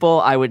both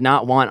people I would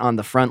not want on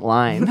the front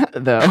line,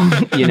 though.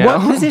 You know,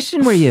 what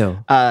position were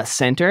you?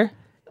 Center.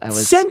 I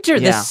was Center,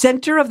 the yeah.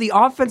 center of the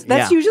offense.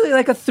 That's Yeah. usually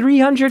like a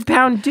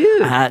 300-pound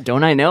dude.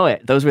 Don't I know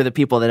it? Those were the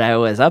people that I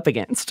was up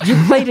against.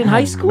 You played in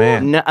high school?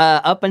 man. No,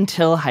 up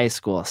until high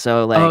school.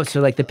 So like,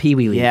 so like the Pee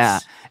Wee leagues. yeah.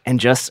 And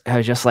I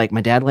was just like,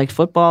 my dad liked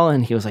football,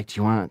 and he was like,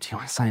 "Do you want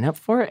to sign up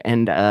for it?"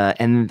 And I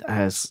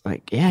was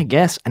like, "Yeah, I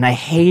guess." And I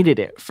hated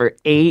it for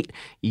 8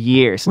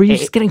 years. Were you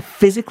just getting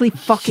physically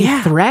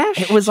fucking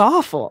thrashed? It was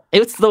awful.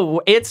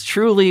 It's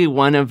truly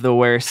one of the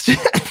worst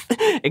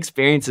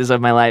experiences of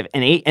my life.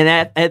 And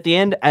at the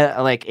end,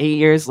 like 8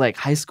 years, like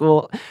high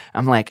school,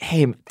 I'm like,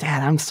 "Hey,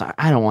 Dad, I'm sorry,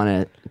 I don't want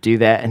to do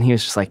that." And he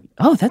was just like,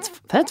 "Oh, that's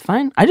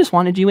fine. I just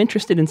wanted you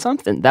interested in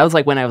something." That was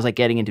like when I was like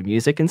getting into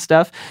music and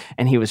stuff.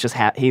 And he was just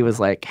he was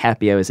like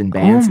happy I was in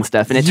bands and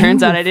stuff. And it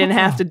turns out I didn't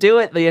have to do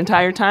it the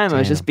entire time. I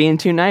was just being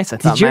too nice. I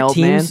thought Did your my old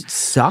man teams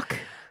suck?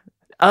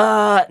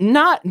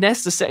 not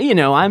necessarily. You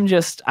know,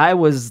 I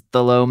was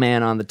the low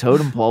man on the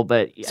totem pole,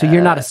 but So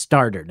you're not a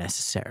starter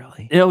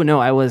necessarily. No,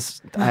 I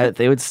was.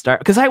 They would start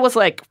because I was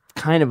like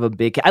kind of a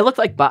big. I looked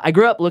like I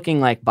grew up looking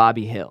like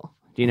Bobby Hill.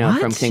 Do you know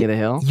from What? King of the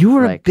Hill? You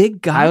were a Like,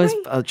 big guy? I was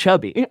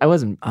chubby. I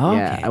wasn't.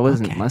 Okay, I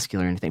wasn't okay.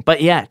 muscular or anything.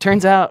 But yeah, it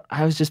turns out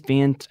I was just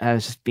being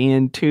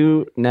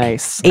too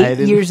nice. 8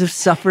 years of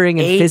suffering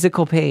and 8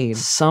 physical pain.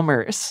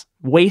 summers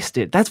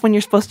wasted. That's when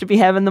you're supposed to be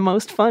having the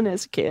most fun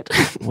as a kid.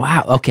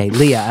 Wow. Okay,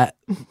 Leah,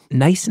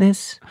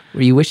 niceness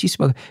where you wish you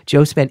spoke.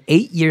 Joe spent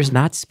 8 years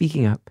not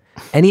speaking up.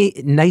 Any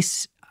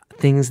nice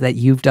things that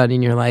you've done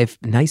in your life,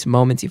 nice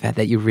moments you've had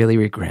that you really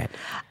regret?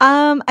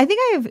 I think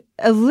I have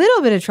a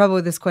little bit of trouble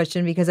with this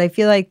question because I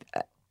feel like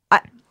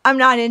I'm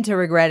not into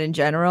regret in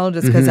general,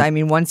 just because I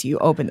mean, once you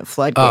open the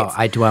floodgates. Oh,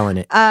 I dwell in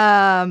it.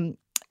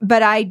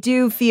 But I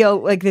do feel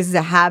like this is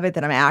a habit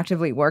that I'm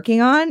actively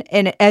working on.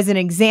 And as an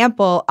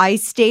example, I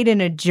stayed in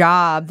a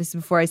job, this is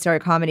before I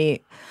started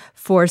comedy,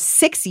 for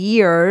 6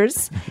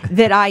 years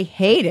that I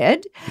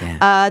hated,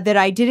 that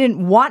I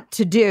didn't want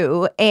to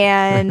do,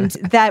 and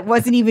that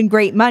wasn't even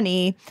great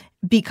money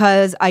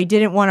because I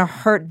didn't want to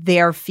hurt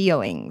their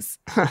feelings.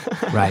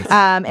 Right.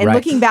 And Right.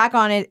 looking back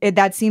on it,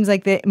 that seems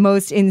like the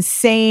most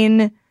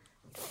insane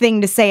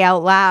thing to say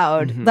out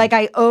loud. Like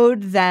I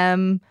owed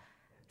them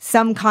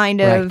some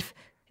kind of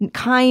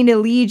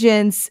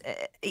allegiance.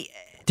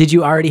 Did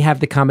you already have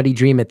the comedy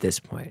dream at this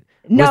point?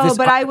 No, Was this-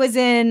 but I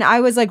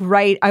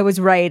was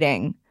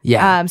writing.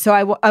 Yeah. So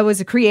I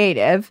was a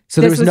creative.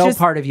 So there This was no just-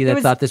 part of you that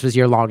thought this was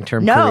your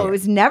long-term No, career? it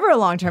was never a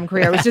long-term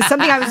career. It was just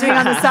something I was doing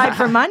on the side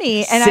for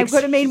money, and I 6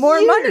 could have made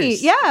more money.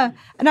 years. Yeah.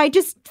 And I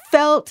just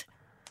felt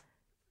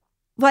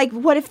like,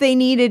 what if they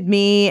needed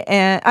me?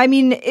 And I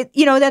mean,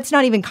 that's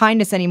not even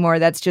kindness anymore.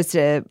 That's just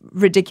a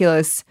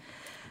ridiculous.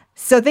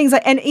 So things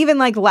like, and even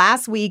like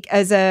last week,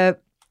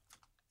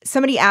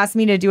 somebody asked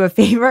me to do a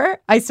favor.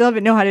 I still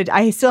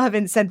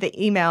haven't sent the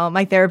email.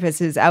 My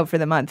therapist is out for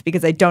the month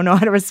because I don't know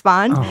how to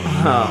respond.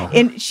 Oh.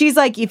 And she's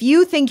like, if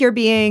you think you're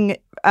being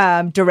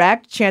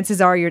direct,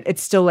 chances are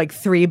it's still like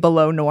 3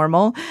 below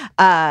normal.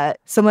 So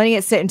I'm letting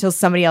it sit until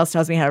somebody else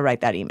tells me how to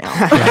write that email.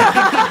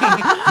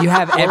 You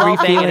have every I'll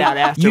bang it feeling.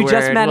 out You just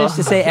afterward. managed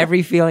to say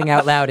every feeling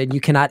out loud, and you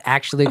cannot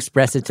actually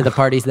express it to the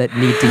parties that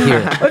need to hear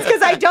it. Well, it's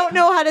because I don't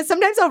know how to.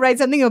 Sometimes I'll write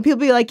something and people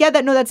be like, "Yeah,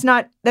 that's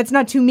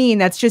not too mean.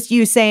 That's just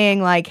you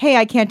saying like, hey,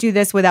 I can't do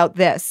this without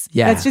this.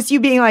 Yeah. That's just you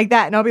being like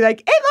that." And I'll be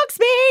like, "It looks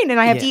mean," and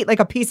I have to eat like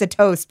a piece of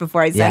toast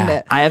before I send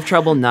it. I have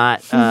trouble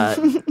not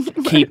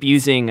keep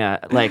using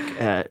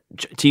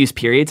to use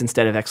periods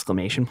instead of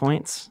exclamation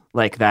points.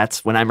 Like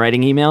that's when I'm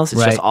writing emails,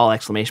 it's just all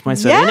exclamation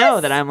points. So they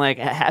know that I'm like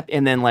happy,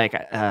 and then like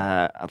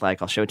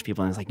I'll show it to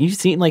people, and it's like, you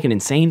seem like an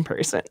insane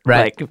person.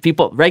 Right.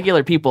 Like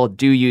regular people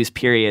do use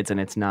periods, and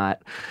it's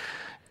not.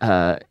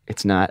 I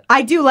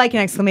do like an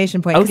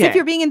exclamation point because if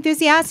you're being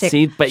enthusiastic.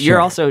 See, but you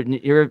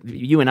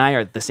and I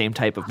are the same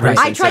type of person.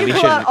 I try so to we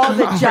pull out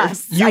shouldn't- all the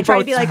justs. I try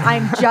to be like,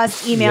 I'm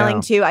just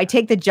emailing too. I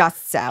take the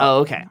justs out. Oh,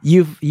 okay.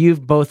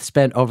 You've both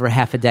spent over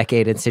half a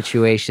decade in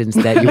situations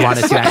that you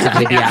wanted to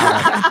actively be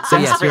out of. So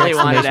yes, you're Desperately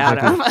wanted out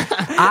exclamation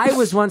of. point. I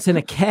was once in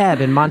a cab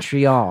in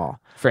Montreal.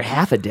 For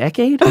half a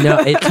decade? No,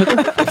 it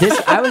took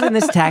this. I was in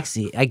this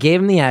taxi. I gave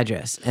him the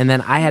address, and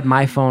then I had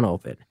my phone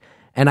open.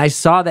 And I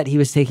saw that he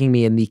was taking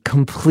me in the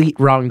complete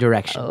wrong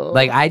direction.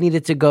 Like I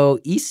needed to go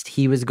east,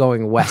 he was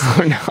going west.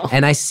 Oh, no.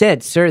 And I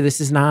said, "Sir, this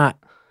is not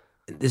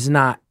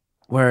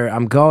where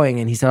I'm going."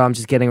 And he said, "I'm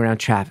just getting around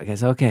traffic." I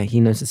said, "Okay." He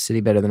knows the city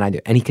better than I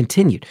do. And he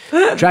continued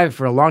driving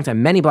for a long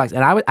time, many blocks.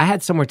 And I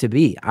had somewhere to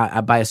be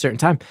by a certain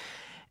time.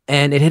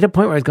 And it hit a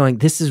point where I was going,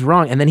 "This is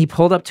wrong." And then he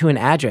pulled up to an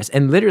address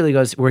and literally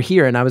goes, "We're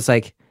here." And I was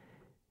like,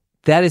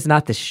 that is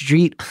not the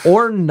street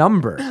or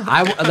number.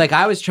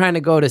 I was trying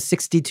to go to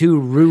 62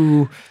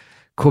 Rue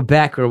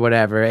Quebec or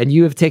whatever, and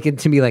you have taken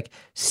to me like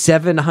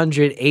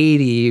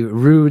 780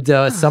 Rue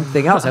de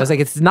something else. I was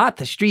like, it's not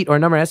the street or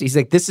number. He's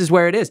like, this is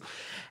where it is.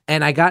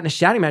 And I got in a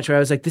shouting match where I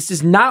was like, this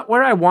is not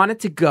where I wanted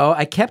to go.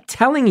 I kept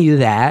telling you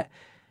that,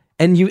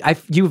 and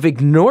you've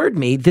ignored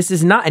me. This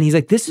is not. And he's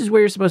like, this is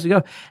where you're supposed to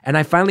go. And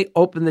I finally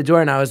opened the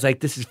door, and I was like,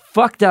 this is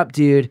fucked up,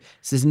 dude.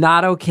 This is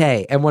not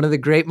okay. And one of the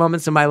great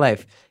moments of my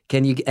life.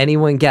 Can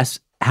anyone guess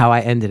how I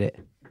ended it?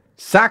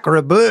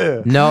 Sacre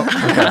bleu. No.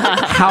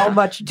 How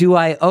much do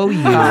I owe you?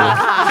 And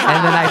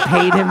then I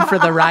paid him for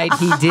the ride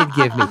he did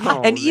give me.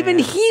 And even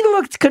he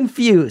looked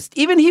confused.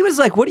 Even he was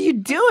like, "What are you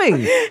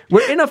doing?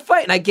 We're in a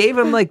fight." And I gave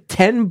him like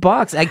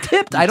 $10. I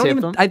tipped.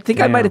 I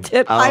think I might have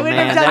tipped. I would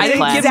have done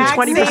the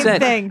exact same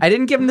thing. I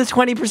didn't give him the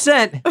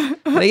 20%.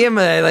 I gave him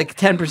like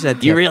 10%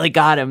 tip. You really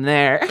got him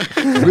there.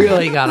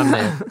 Really got him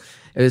there.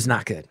 It was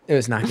not good.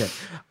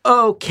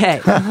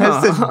 Okay.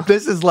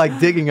 This is like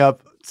digging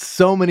up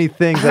so many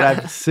things that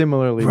I've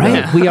similarly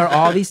Right. done. We are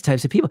all these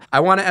types of people. I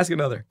want to ask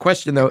another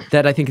question, though,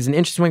 that I think is an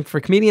interesting one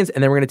for comedians,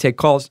 and then we're going to take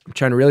calls. I'm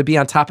trying to really be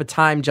on top of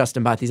time,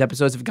 Justin, but these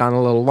episodes have gone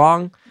a little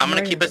long. I'm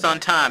going to keep us on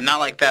time, not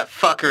like that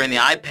fucker in the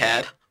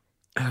iPad.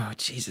 Oh,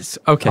 Jesus.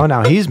 Okay. Oh,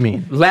 now he's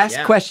mean.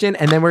 Last question,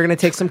 and then we're going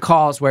to take some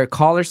calls where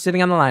callers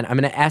sitting on the line. I'm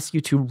going to ask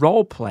you to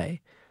role play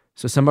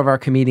so some of our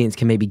comedians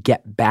can maybe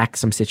get back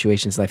some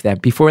situations like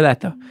that. Before that,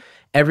 though,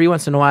 every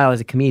once in a while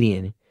as a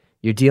comedian,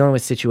 you're dealing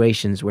with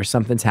situations where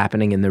something's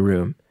happening in the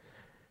room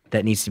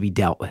that needs to be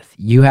dealt with.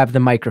 You have the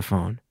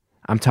microphone.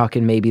 I'm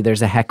talking maybe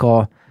there's a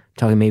heckle. I'm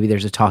talking maybe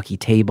there's a talkie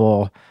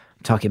table.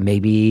 I'm talking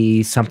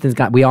maybe something's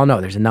got... We all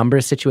know there's a number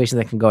of situations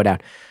that can go down.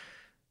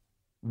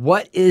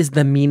 What is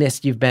the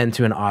meanest you've been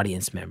to an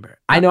audience member?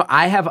 I know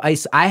I have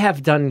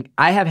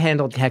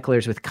handled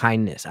hecklers with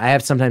kindness. I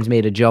have sometimes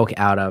made a joke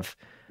out of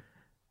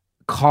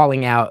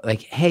calling out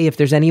like, "Hey, if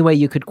there's any way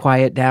you could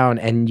quiet down,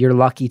 and you're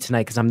lucky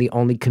tonight because I'm the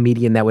only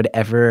comedian that would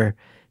ever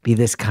be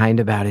this kind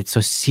about it. So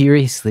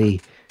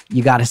seriously,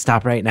 you got to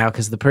stop right now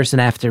because the person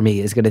after me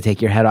is going to take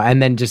your head off,"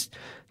 and then just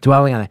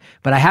dwelling on it.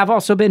 But I have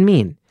also been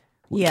mean.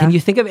 Yeah. Can you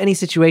think of any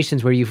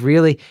situations where you've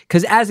really,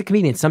 because as a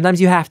comedian, sometimes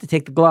you have to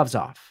take the gloves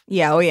off.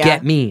 Yeah. Oh, yeah.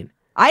 Get mean.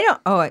 I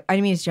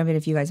didn't mean to jump in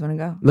if you guys want to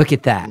go. Look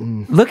at that.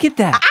 Look at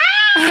that.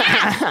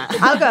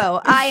 I'll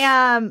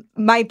go.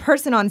 My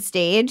person on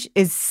stage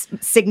is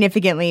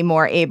significantly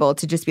more able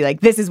to just be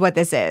like, this is what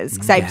this is.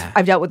 Because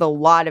I've dealt with a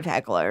lot of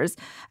hecklers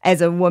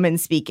as a woman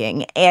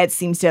speaking. It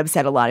seems to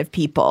upset a lot of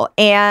people.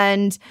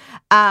 And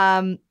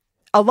a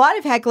lot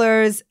of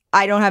hecklers,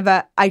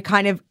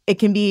 it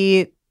can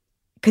be,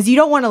 because you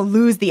don't want to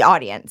lose the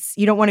audience.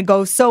 You don't want to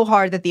go so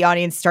hard that the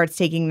audience starts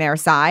taking their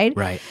side.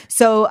 Right.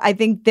 So I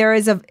think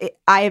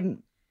I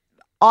am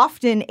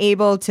often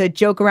able to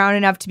joke around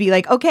enough to be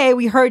like, okay,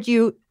 we heard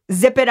you,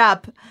 zip it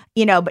up,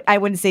 but I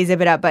wouldn't say zip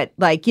it up, but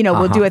like,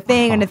 we'll do a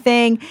thing and a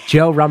thing.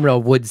 Joe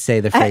Rumrow would say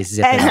the phrase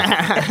zip it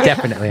up.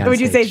 Definitely on Would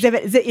you say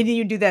stage. zip it,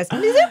 you do this,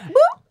 zip, whoop.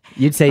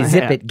 You'd say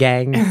zip it,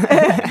 gang.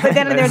 But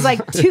then there's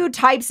like two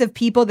types of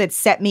people that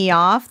set me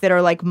off that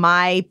are like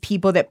my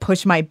people that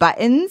push my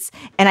buttons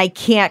and I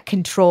can't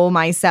control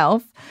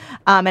myself.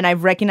 And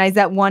I've recognized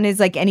that one is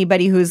like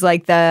anybody who's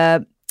like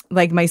the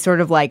like my sort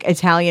of like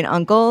Italian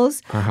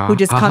uncles who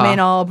just come in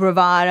all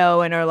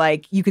bravado and are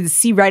like, you can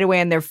see right away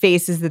in their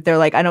faces that they're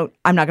like, I'm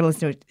not gonna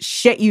listen to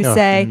shit you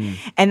say.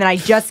 And then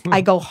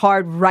I go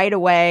hard right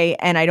away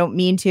and I don't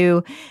mean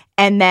to.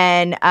 And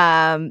then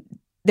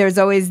there's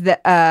always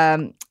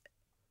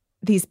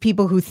these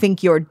people who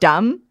think you're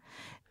dumb.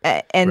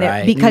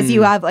 And because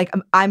you have like,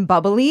 I'm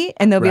bubbly,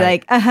 and they'll be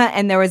like,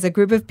 and there was a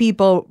group of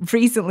people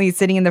recently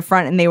sitting in the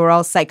front, and they were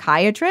all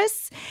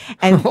psychiatrists,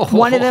 and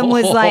one of them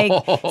was like,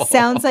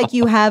 sounds like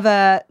you have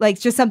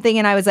just something,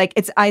 and I was like,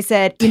 I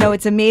said,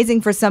 it's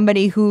amazing for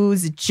somebody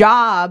whose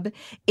job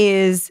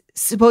is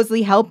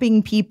supposedly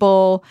helping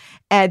people,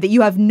 that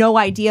you have no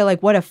idea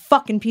like what a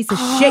fucking piece of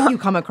shit you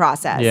come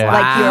across as.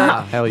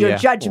 Like you're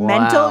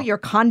judgmental, you're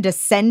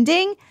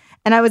condescending.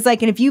 And I was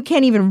like, and if you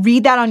can't even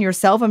read that on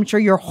yourself, I'm sure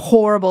you're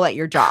horrible at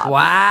your job.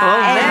 Wow.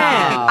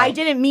 And I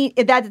didn't mean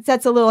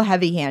that's a little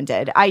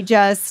heavy-handed. I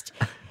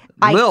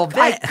couldn't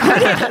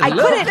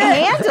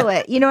handle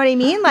it. You know what I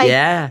mean?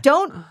 Like,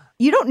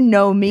 you don't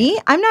know me.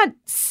 I'm not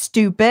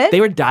stupid. They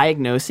were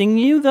diagnosing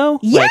you though?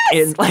 Yes.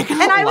 And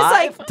I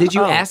was like, did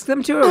you ask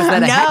them to, or was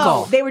that a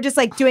heckle? They were just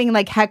like doing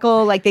like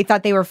heckle, like they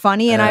thought they were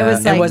funny. And I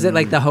was like, and was it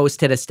like the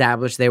host had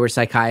established they were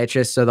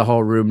psychiatrists, so the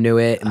whole room knew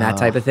it and that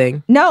type of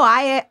thing? No,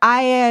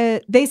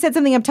 they said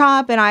something up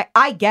top, and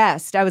I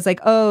guessed. I was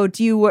like, oh,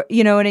 do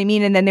you know what I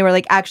mean? And then they were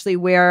like, actually,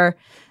 where?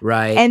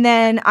 Right. And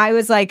then I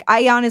was like,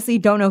 I honestly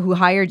don't know who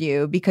hired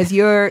you, because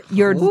you're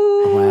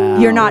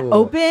not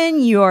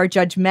open. You're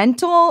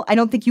judgmental. I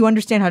don't think you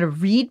understand how to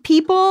read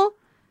people.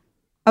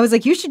 I was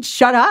like, you should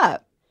shut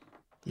up.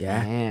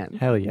 Yeah. Man.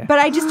 Hell yeah. But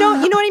I just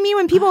don't, you know what I mean?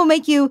 When people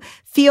make you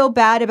feel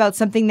bad about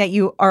something that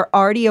you are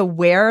already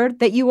aware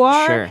that you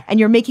are, Sure. and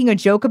you're making a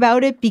joke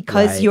about it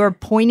because you're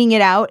pointing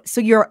it out,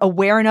 so you're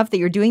aware enough that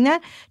you're doing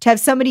that, to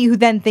have somebody who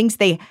then thinks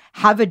they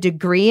have a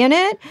degree in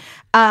it,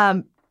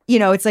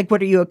 it's like,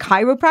 what are you, a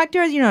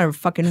chiropractor? You're not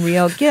fucking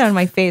real. Get out of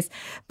my face.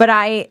 But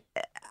I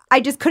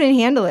just couldn't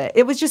handle it.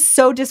 It was just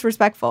so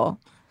disrespectful.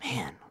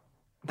 Man,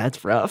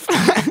 that's rough.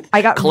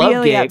 I got Club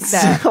really gigs.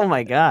 upset. Oh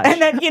my gosh.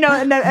 And then,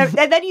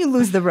 and then you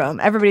lose the room.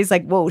 Everybody's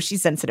like, whoa,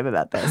 she's sensitive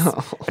about this.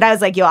 But I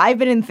was like, I've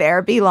been in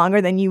therapy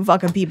longer than you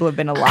fucking people have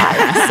been alive.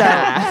 So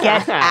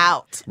get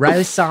out.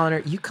 Riley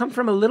Soliner, you come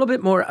from a little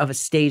bit more of a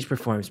stage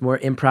performance, more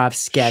improv,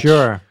 sketch,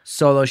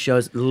 solo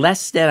shows,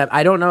 less stand-up.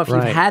 I don't know if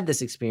you've had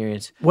this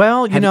experience.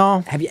 Well,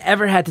 have you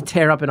ever had to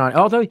tear up an audience?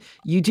 Although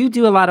you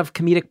do a lot of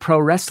comedic pro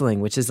wrestling,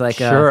 which is like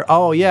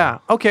Oh, yeah.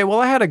 Okay, well,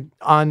 I had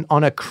on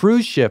a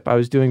cruise ship, I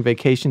was doing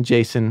Vacation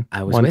Jason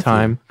one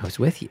time. I was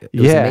with you.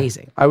 It was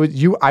amazing. I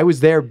was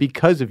there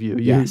because of you.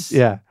 Yes.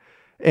 Yeah.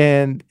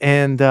 And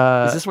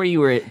is this where you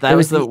were?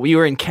 You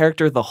were in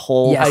character the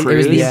whole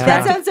cruise.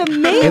 That sounds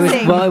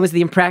amazing. It was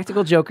the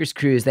Impractical Jokers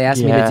cruise. They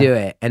asked me to do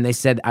it, and they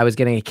said I was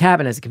getting a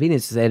cabin as a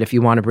comedian. So they said, if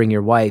you want to bring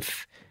your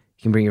wife,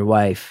 you can bring your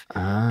wife.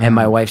 And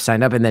my wife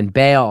signed up and then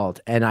bailed.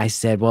 And I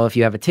said, well, if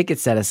you have a ticket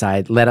set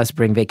aside, let us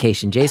bring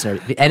Vacation Jason.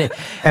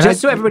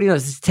 So everybody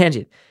knows, this is a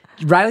tangent.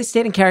 Riley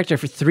stayed in character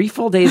for 3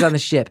 full days on the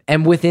ship,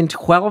 and within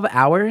 12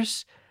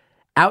 hours,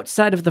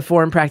 outside of the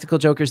 4 Impractical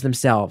Jokers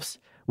themselves,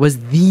 was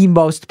the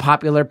most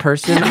popular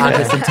person on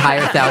this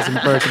entire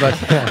 1,000-person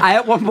boat. I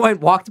at one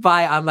point walked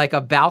by on like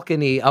a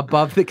balcony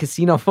above the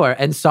casino floor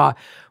and saw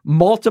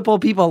multiple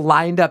people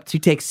lined up to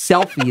take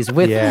selfies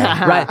with me.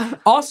 Right.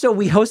 Also,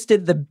 we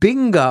hosted the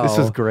bingo. This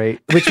was great.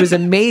 Which was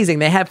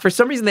amazing. For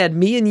some reason, they had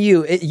me and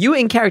you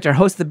in character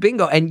host the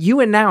bingo, and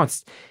you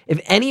announced, if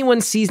anyone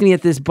sees me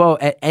at this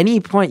boat at any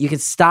point, you can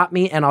stop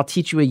me and I'll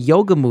teach you a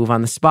yoga move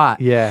on the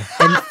spot. Yeah.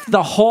 And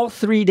the whole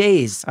 3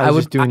 days, I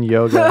was just doing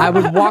yoga. I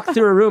would walk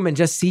through a room and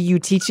just see you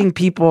teaching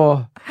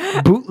people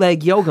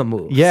bootleg yoga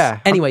moves.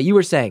 Yeah. Anyway, you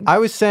were saying. I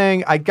was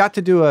saying I got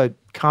to do a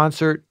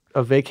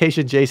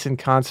Vacation Jason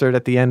concert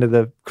at the end of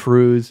the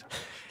cruise.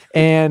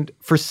 And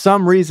for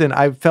some reason,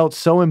 I felt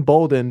so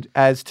emboldened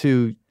as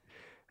to,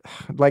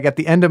 like at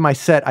the end of my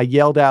set, I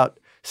yelled out,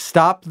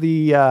 "Stop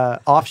the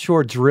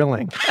offshore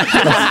drilling."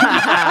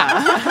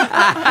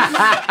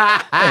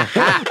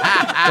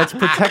 Let's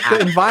protect the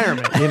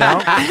environment,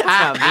 That's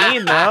not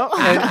mean, though.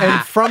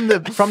 And from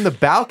the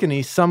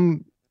balcony,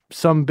 some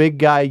big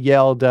guy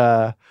yelled,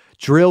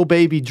 "Drill,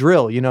 baby,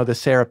 drill," the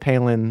Sarah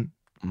Palin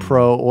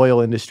pro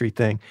oil industry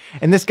thing.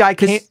 And this guy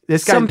can't.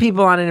 Some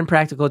people on an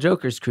Impractical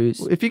Jokers cruise.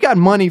 If you got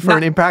money for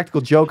an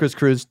Impractical Jokers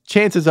cruise,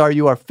 chances are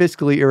you are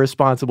fiscally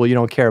irresponsible. You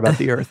don't care about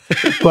the earth.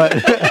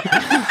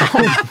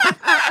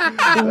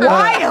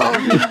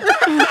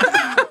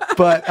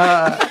 But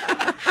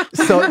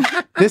so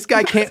this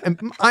guy can't.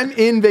 I'm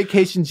in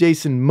Vacation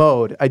Jason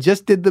mode. I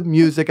just did the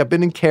music. I've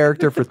been in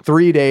character for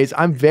 3 days.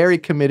 I'm very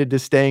committed to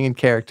staying in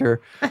character.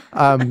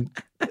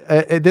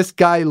 This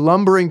guy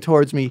lumbering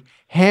towards me,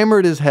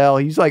 hammered as hell.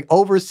 He's like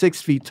over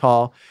 6 feet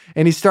tall.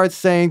 And he starts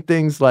saying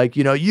things like,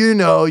 you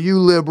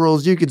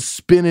liberals, you can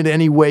spin it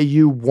any way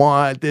you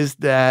want, this,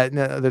 that, and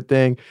the other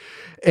thing.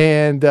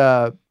 And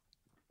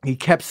he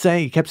kept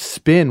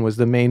spin was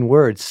the main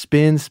word.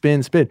 Spin,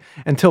 spin, spin.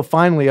 Until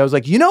finally I was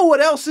like, you know what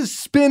else is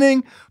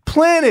spinning?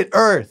 Planet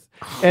Earth.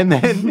 And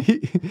then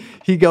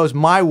he goes,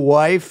 my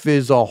wife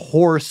is a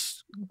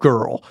horse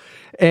girl.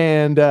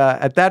 And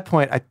at that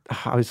point,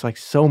 I was like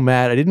so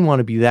mad. I didn't want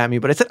to be that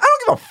mean, but I said, I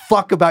don't give a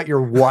fuck about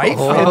your wife.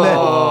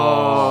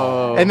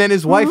 And then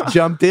his wife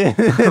jumped in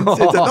and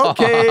said,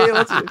 okay,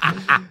 let's.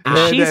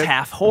 And she's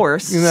half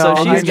horse, so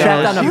she's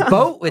trapped on a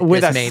boat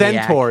with a this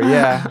maniac. centaur.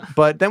 Yeah,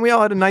 but then we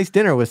all had a nice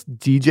dinner with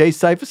DJ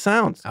Cypher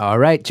Sounds. All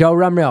right, Joe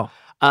Rumrill.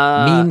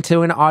 Mean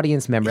to an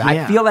audience member. Yeah.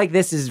 I feel like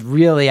this is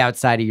really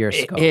outside of your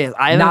scope. It is.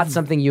 Not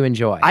something you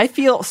enjoy. I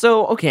feel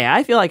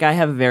like I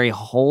have a very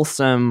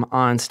wholesome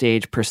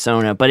on-stage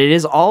persona, but it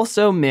is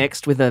also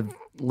mixed with a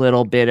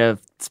little bit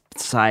of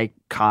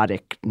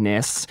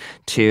psychoticness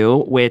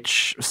too,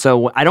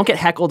 so I don't get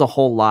heckled a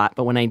whole lot,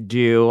 but when I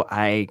do,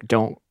 I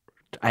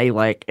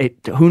like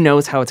it. Who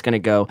knows how it's going to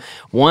go?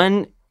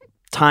 One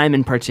time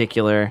in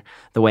particular,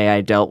 the way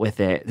I dealt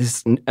with it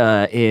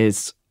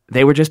is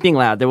they were just being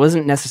loud. There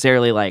wasn't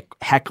necessarily like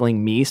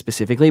heckling me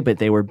specifically, but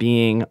they were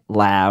being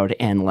loud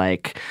and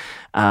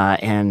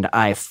and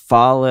I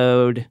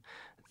followed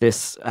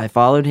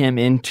him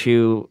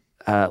into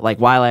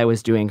while I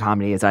was doing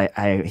comedy,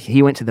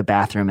 he went to the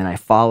bathroom and I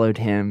followed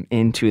him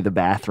into the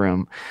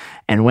bathroom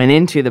and went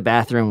into the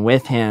bathroom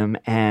with him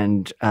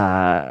and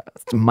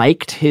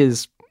mic'd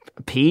his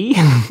pee.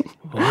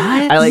 What?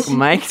 I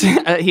mic'd.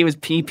 He was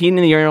peeing in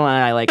the urinal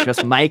and I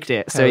just mic'd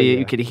it so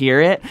you could hear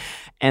it.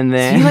 And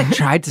then so you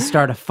tried to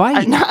start a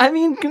fight. I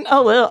mean,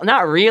 a little,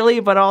 not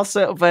really, but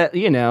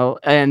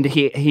and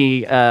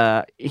he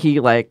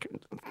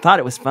thought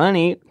it was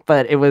funny,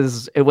 but it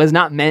was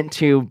not meant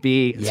to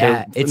be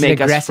to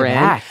make us friends.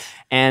 Act.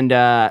 And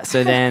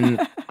so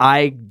then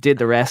I did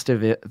the rest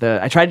of it.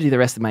 I tried to do the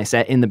rest of my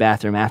set in the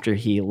bathroom after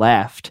he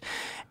left,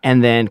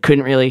 and then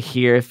couldn't really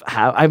hear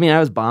I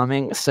was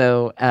bombing,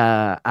 so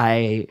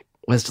I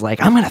was like,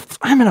 I'm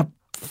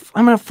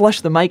gonna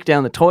flush the mic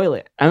down the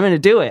toilet. I'm gonna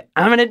do it.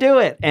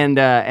 And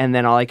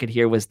then all I could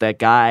hear was that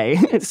guy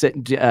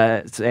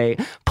say,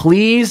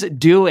 "Please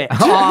do it." And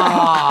then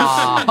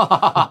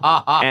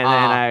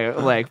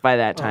I by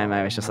that time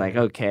I was just like,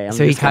 okay.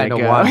 So he kind of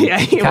won. Yeah,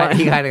 he kind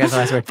of got the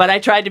last word. But I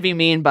tried to be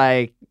mean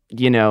by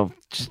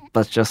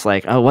just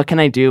like, oh, what can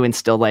I do and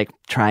still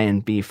try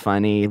and be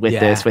funny with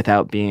this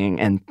without being.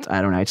 And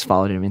I don't know. I just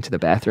followed him into the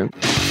bathroom.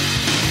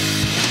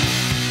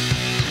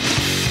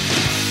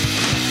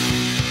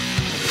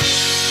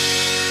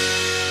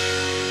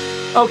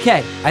 Okay,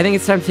 I think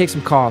it's time to take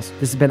some calls.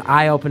 This has been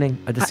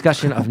eye-opening, a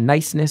discussion of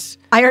niceness.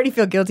 I already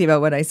feel guilty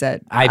about what I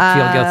said. I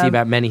feel guilty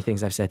about many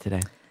things I've said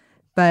today.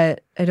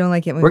 But I don't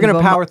like it when we're going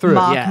to power through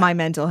mock my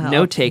mental health.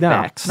 No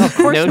takebacks. No, of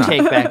course no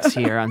takebacks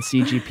here on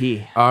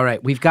CGP. All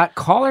right, we've got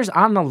callers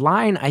on the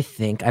line, I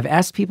think. I've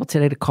asked people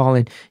today to call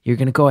in. You're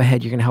going to go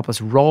ahead. You're going to help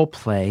us role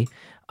play.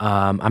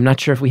 I'm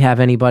not sure if we have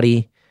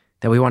anybody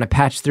that we want to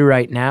patch through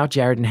right now.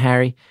 Jared and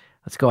Harry,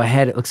 let's go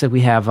ahead. It looks like we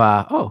have,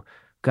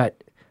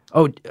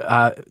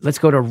 let's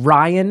go to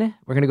Ryan.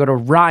 We're going to go to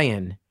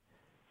Ryan.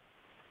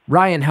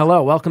 Ryan,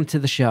 hello. Welcome to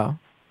the show.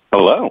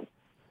 Hello.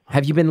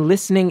 Have you been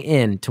listening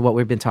in to what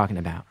we've been talking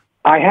about?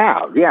 I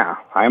have, yeah.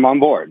 I'm on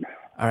board.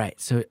 All right.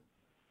 So,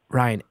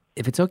 Ryan,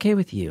 if it's okay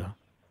with you,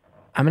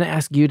 I'm going to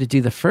ask you to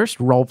do the first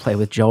role play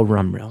with Joe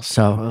Rumrill.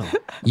 So,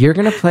 you're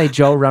going to play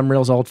Joe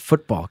Rumrill's old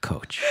football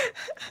coach.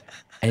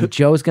 And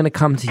Joe's going to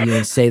come to you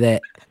and say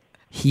that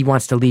he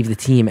wants to leave the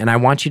team. And I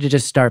want you to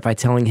just start by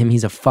telling him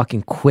he's a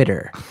fucking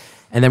quitter.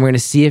 And then we're going to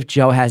see if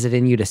Joe has it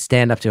in you to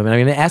stand up to him. And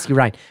I'm going to ask you,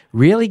 Ryan,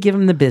 really give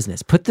him the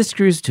business. Put the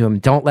screws to him.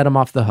 Don't let him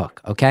off the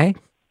hook, okay?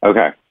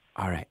 Okay.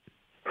 All right.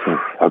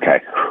 Okay.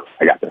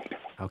 I got this.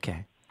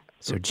 Okay.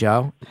 So,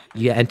 Joe,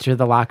 you enter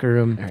the locker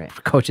room,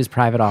 coach's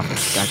private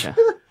office. Gotcha.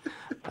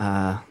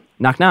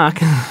 Knock, knock.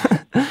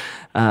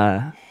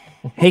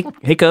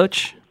 Hey,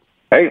 Coach.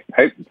 Hey,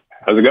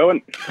 how's it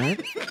going?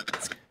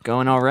 It's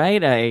going all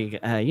right. I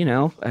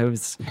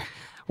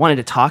wanted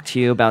to talk to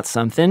you about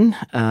something.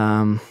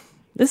 I've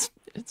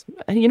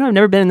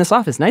never been in this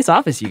office. Nice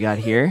office you got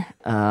here.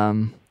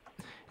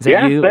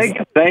 You?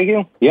 Thank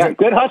you. Yeah,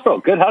 good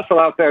hustle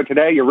out there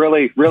today. You're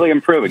really, really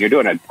improving. You're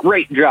doing a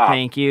great job.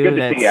 Thank you. Good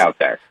to see you out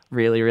there.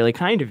 Really, really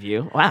kind of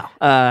you. Wow.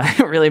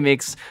 It really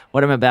makes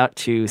what I'm about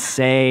to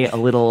say a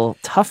little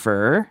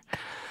tougher.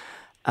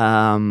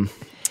 Even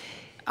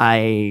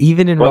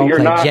in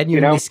roleplay,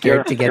 genuinely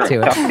scared to get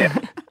to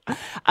it.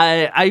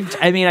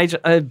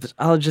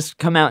 I'll just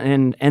come out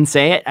and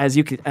say it as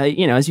you could,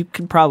 as you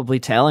could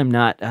probably tell. I'm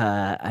not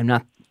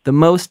the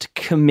most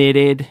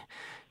committed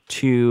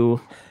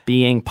to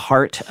being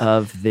part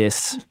of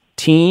this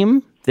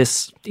team,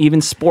 this even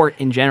sport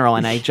in general,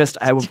 and I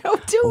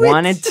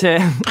wanted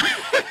to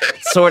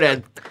sort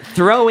of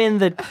throw in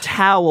the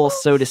towel,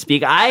 so to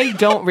speak. I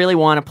don't really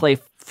want to play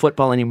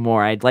football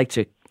anymore. I'd like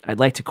to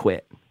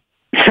quit.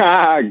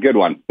 Good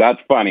one. That's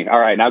funny. All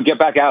right, now get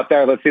back out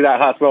there. Let's see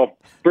that hustle.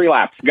 3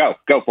 laps. Go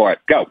for it.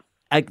 Go.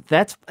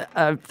 That's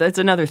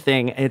another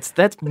thing.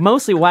 That's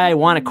mostly why I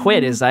want to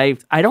quit. Is I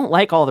don't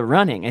like all the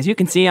running. As you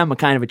can see, I'm a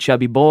kind of a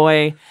chubby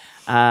boy.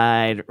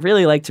 I'd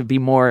really like to be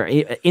more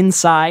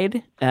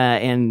inside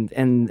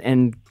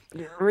and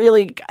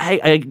really,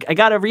 I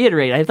gotta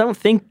reiterate.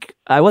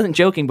 I wasn't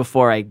joking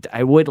before.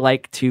 I would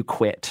like to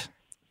quit.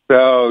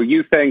 So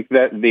you think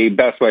that the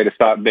best way to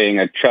stop being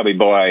a chubby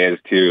boy is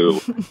to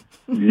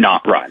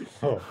not run?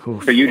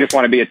 So you just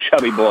want to be a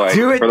chubby boy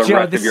Do it, for the Joe.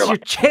 rest This of your is life?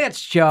 your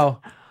chance, Joe.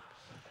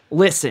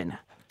 Listen,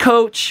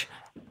 Coach,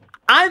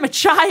 I'm a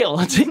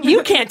child.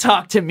 You can't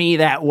talk to me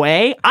that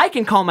way. I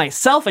can call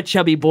myself a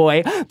chubby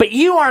boy, but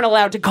you aren't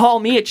allowed to call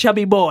me a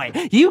chubby boy.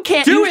 You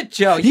can't Do it,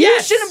 Joe. You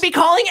Yes. shouldn't be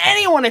calling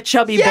anyone a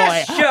chubby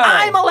Yes, boy. Joe.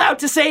 I'm allowed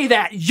to say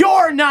that.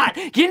 You're not.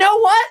 You know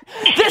what?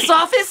 This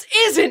office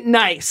isn't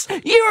nice.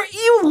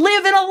 You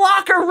live in a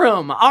locker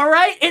room, all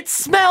right? It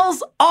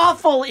smells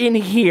awful in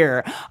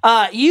here.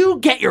 You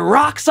get your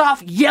rocks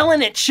off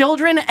yelling at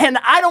children, and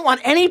I don't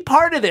want any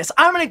part of this.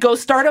 I'm going to go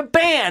start a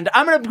band.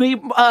 I'm going to be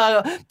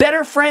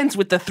better friends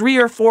with the 3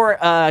 or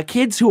 4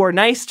 kids who are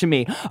nice to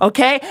me,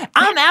 okay?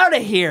 I'm out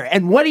of here.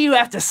 And what do you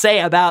have to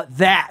say about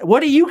that?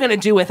 What are you going to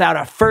do without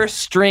a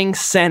first-string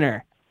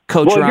center,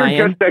 Coach Ryan?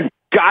 You're just a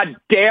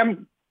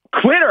goddamn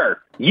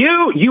quitter.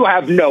 You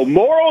have no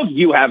morals.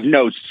 You have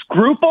no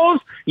scruples.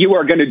 You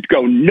are going to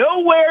go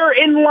nowhere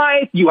in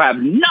life. You have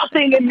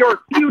nothing in your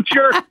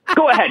future.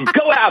 Go ahead.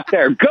 Go out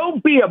there. Go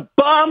be a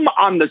bum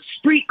on the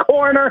street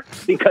corner,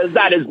 because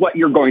that is what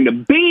you're going to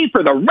be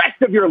for the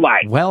rest of your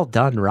life. Well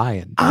done,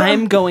 Ryan.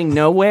 I'm going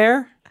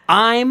nowhere.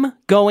 I'm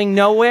going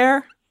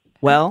nowhere.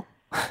 Well,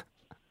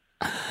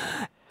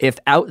 if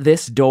out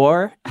this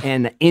door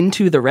and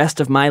into the rest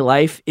of my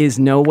life is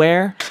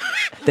nowhere,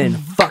 then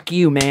fuck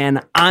you,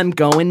 man. I'm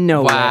going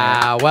nowhere.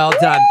 Wow, well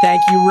done.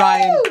 Thank you,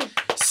 Ryan,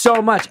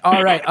 so much.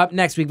 All right, up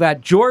next, we've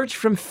got George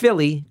from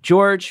Philly.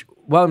 George,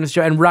 welcome to the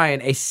show. And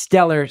Ryan, a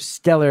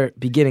stellar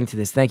beginning to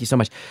this. Thank you so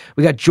much.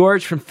 We got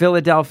George from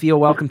Philadelphia.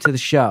 Welcome to the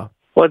show.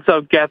 What's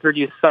up, Gethard,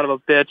 you son of a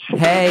bitch?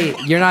 Hey,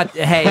 you're not...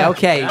 Hey,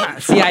 okay.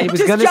 See, I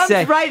was going to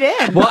say... right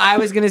in. Well, I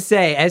was going to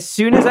say, as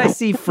soon as I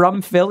see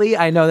from Philly,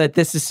 I know that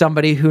this is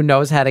somebody who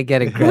knows how to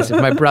get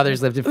aggressive. My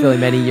brother's lived in Philly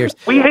many years.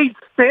 We hate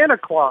Santa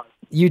Claus.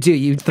 You do.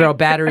 You throw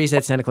batteries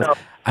at Santa Claus.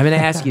 I'm going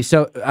to ask you.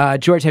 So,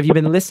 George, have you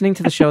been listening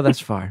to the show thus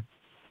far?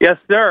 Yes,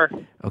 sir.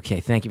 Okay,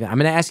 thank you. I'm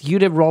going to ask you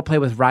to role play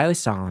with Riley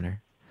Soliner.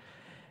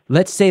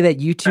 Let's say that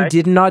you two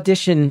did an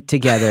audition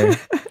together.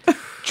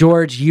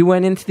 George, you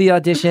went into the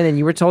audition and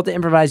you were told to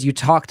improvise. You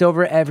talked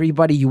over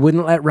everybody. You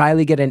wouldn't let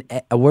Riley get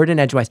a word in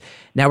edgewise.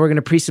 Now we're going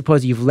to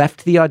presuppose you've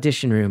left the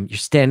audition room. You're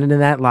standing in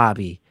that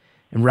lobby.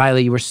 And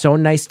Riley, you were so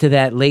nice to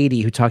that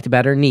lady who talked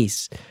about her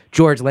niece.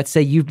 George, let's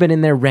say you've been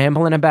in there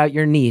rambling about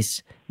your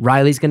niece.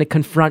 Riley's going to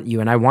confront you,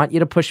 and I want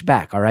you to push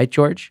back. All right,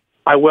 George?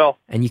 I will.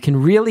 And you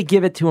can really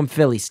give it to him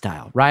Philly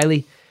style.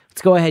 Riley,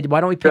 let's go ahead.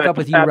 Why don't we pick up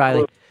with you,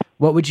 Riley?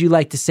 What would you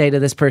like to say to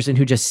this person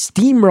who just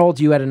steamrolled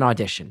you at an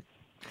audition?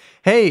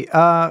 Hey,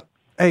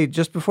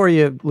 just before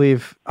you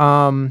leave,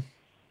 it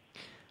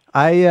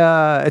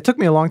took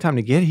me a long time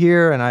to get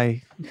here, and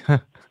I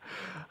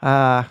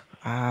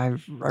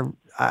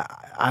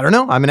don't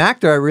know. I'm an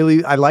actor.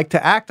 I like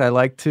to act. I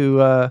like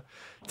to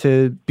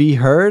be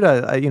heard.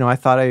 I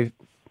thought I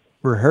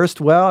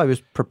rehearsed well. I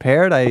was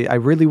prepared. I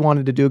really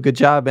wanted to do a good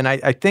job, and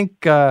I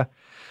think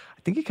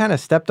you kind of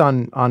stepped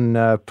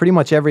on pretty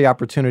much every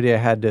opportunity I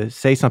had to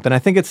say something. I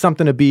think it's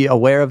something to be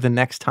aware of the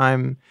next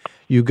time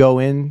you go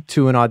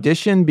into an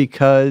audition,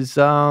 because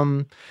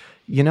I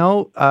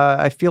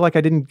feel like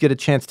I didn't get a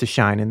chance to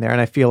shine in there,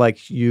 and I feel like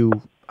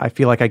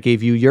I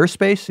gave you your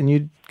space, and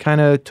you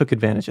kind of took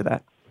advantage of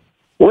that.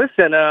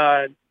 Listen,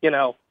 I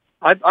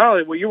don't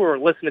know what you were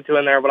listening to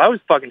in there, but I was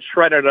fucking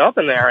shredded up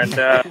in there, and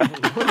I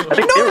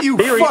think no, you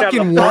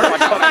fucking weren't.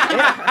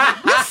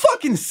 You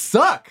fucking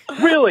suck.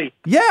 Really?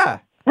 Yeah.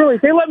 Really?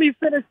 They let me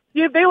finish.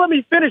 They let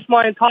me finish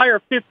my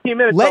entire 15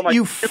 minutes. Let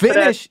you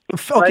finish?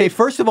 Okay,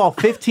 first of all,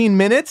 15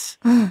 minutes?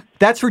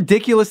 That's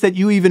ridiculous that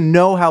you even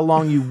know how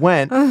long you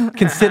went,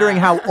 considering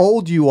how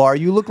old you are.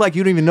 You look like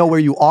you don't even know where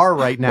you are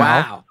right now.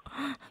 Wow.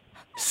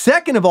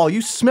 Second of all,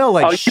 you smell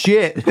like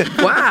shit.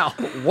 Wow.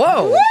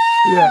 Whoa.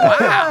 Yeah.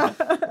 Wow.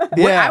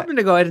 Well, I'm going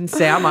to go ahead and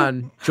say I'm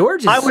on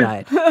George's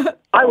side.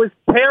 I was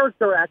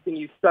character acting,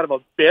 you son of a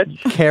bitch.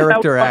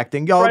 Character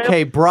acting.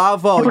 Okay,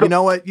 bravo. You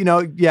know what?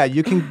 Yeah,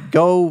 you can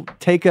go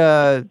take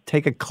a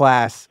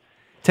class.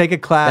 Take a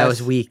class. That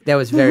was weak. That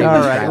was very weak. All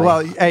right.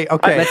 Well, hey,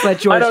 okay. Let's let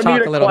George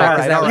talk a little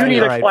bit. You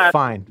need a class.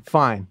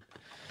 Fine.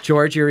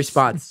 George, your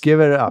response. Give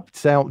it up.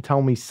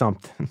 Tell me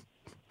something.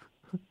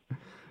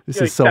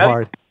 This is so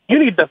hard. You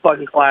need the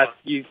fucking class,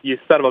 you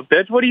son of a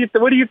bitch. What do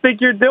you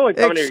think you're doing?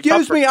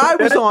 Excuse me, I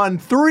was on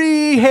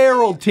 3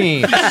 Herald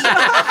teams. Okay?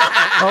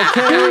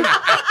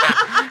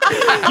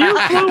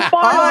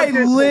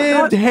 I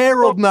lived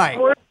Herald Night.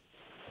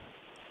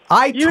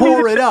 I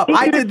tore it up.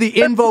 I did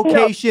the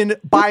invocation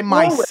by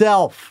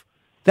myself.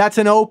 That's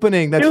an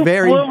opening. That's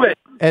very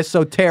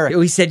esoteric.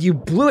 He said you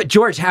blew it.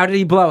 George, how did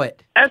he blow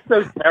it?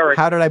 Esoteric.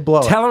 How did I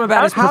blow it? Tell him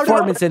about his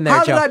performance in there,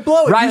 How Joe. did I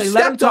blow it? Riley, You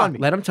let him stepped on talk. me.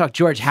 Let him talk.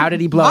 George, how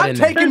did he blow it in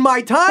there? I'm taking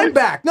my time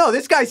back. No,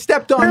 this guy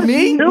stepped on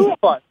me.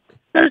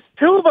 There's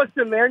 2 of us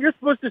in there, and you're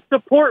supposed to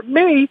support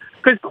me,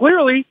 because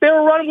clearly they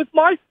were running with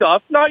my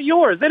stuff, not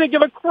yours. They didn't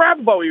give a crap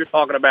about what you're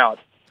talking about.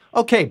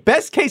 Okay,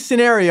 best case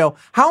scenario,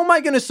 how am I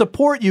going to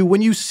support you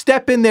when you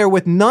step in there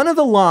with none of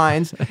the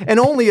lines and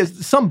only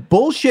some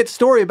bullshit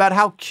story about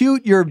how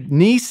cute your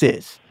niece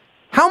is?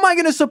 How am I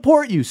going to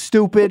support you,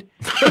 stupid?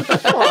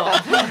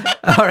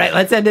 All right,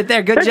 let's end it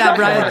there. Good job,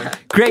 Riley.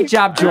 Great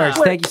job, George.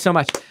 Thank you so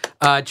much.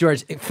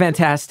 George,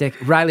 fantastic.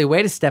 Riley,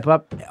 way to step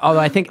up. Although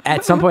I think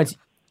at some points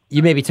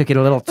you maybe took it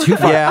a little too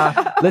far.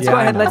 Yeah. Let's go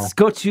ahead. Let's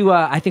go to,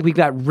 I think we've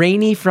got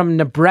Rainey from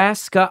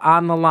Nebraska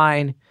on the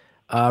line.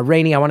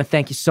 Rainey, I want to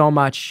thank you so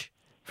much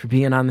for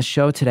being on the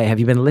show today. Have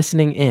you been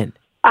listening in?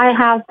 I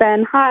have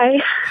been.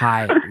 Hi.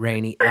 Hi,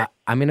 Rainey.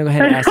 I'm going to go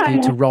ahead and ask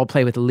you to role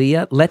play with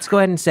Leah. Let's go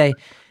ahead and say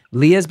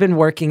Leah's been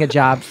working a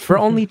job for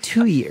only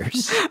 2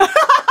 years.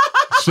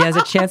 She has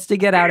a chance to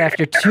get out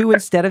after 2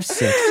 instead of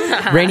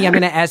 6. Rainey, I'm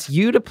going to ask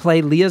you to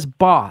play Leah's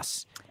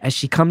boss as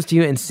she comes to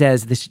you and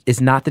says, this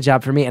is not the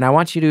job for me. And I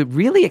want you to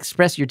really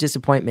express your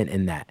disappointment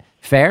in that.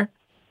 Fair?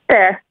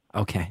 Fair.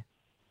 Okay.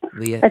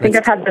 Leah, I think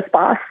I've had this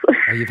boss.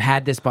 Oh, you've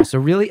had this boss. So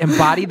really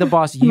embody the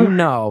boss you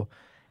know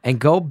and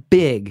go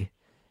big.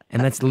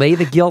 And let's lay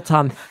the guilt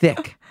on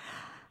thick.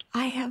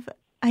 I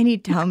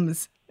need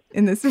Tums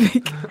in this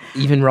week.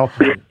 Even role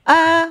play.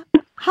 Hi.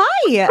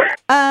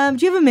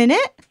 Do you have a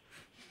minute?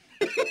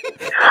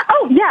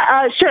 Oh,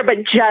 yeah, sure,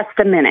 but just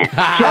a minute. Just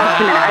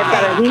a minute. I've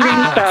got a meeting,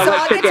 so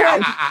let's sit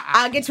down.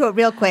 I'll get to it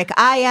real quick.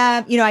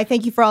 I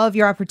thank you for all of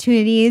your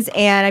opportunities,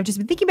 and I've just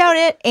been thinking about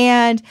it,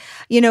 and,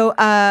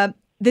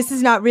 this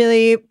is not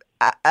really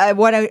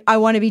what I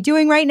want to be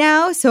doing right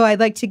now, so I'd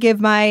like to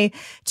give my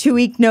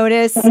 2-week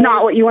notice.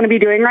 Not what you want to be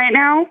doing right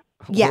now?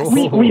 Yes.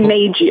 We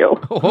made you.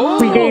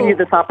 We gave you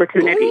this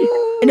opportunity.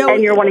 No.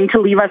 And you're wanting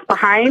to leave us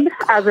behind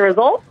as a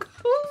result?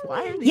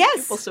 Why are these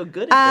people so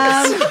good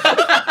at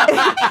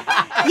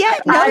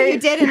You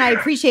did, and I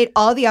appreciate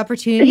all the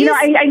opportunities.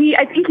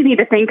 I think you need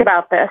to think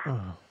about this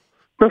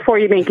before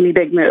you make any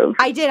big moves.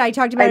 I did. I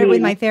talked about it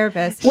with my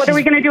therapist. What are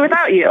we going to do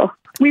without you?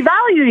 We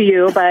value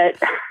you, but...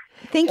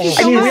 Thank you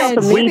so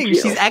much.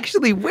 She's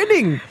actually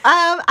winning.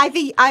 I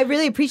think I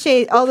really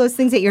appreciate all those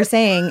things that you're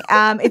saying.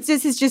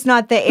 It's just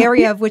not the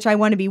area of which I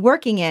want to be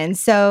working in.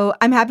 So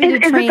I'm happy to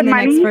train the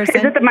next person.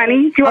 Is it the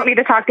money? Do you want me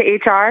to talk to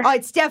HR? Oh,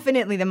 it's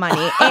definitely the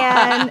money,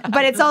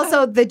 but it's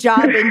also the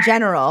job in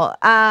general.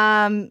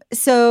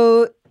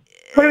 So.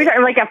 What are we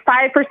talking? Like a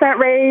 5%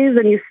 raise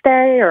and you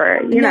stay,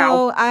 or you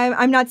know? No,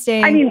 I'm not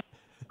staying. I mean,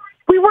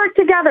 we work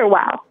together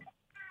well.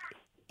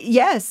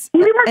 Yes,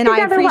 and I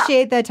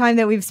appreciate the time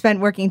that we've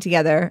spent working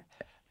together,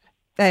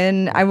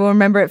 and I will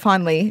remember it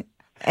fondly.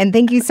 And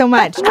thank you so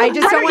much. I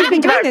just don't want to be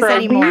doing this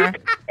anymore.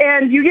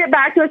 And you get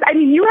back to us. I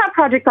mean, you have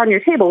projects on your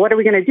table. What are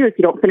we going to do if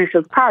you don't finish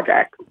those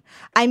projects?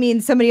 I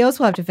mean, somebody else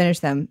will have to finish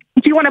them.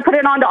 Do you want to put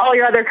it on to all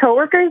your other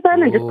coworkers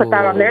then and just put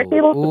that on their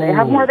table so they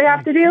have more they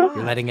have to do?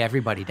 You're letting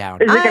everybody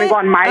down. Is it going to go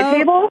on my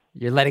table?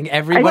 You're letting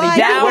everybody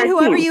down.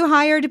 Whoever you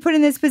hire to put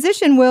in this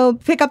position will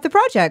pick up the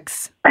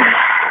projects.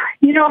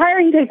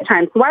 Hiring takes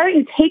time. So why don't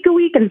you take a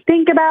week and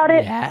think about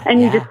it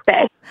and you just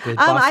stay?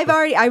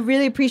 I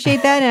really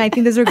appreciate that. And I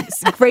think those are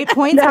great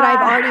points, but I've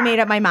already made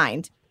up my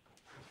mind.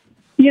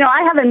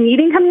 I have a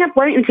meeting coming up.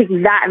 Why don't you take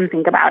that and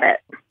think about it?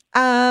 This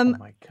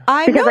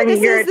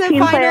is the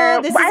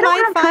final. This is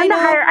my final.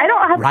 I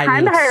don't have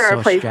time to hire a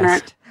replacement.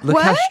 Stressed. Look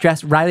how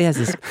stressed. Riley has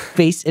his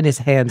face in his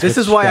hands. This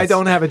is why I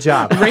don't have a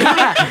job. All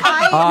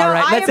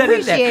right, let's end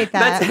it there.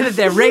 Let's end it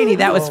there. Rainey,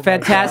 that was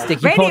fantastic.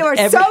 Rainey, you were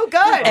so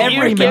good.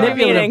 Every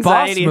manipulative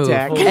boss move.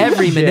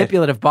 Every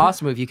manipulative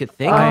boss move you could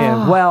think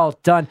of. Well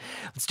done.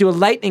 Let's do a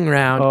lightning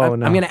round.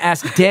 I'm going to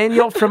ask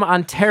Daniel from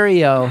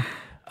Ontario.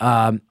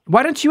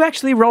 Why don't you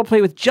actually role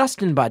play with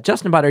Justin Bot?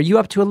 Justin Bot, are you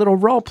up to a little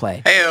role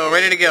play? Hey,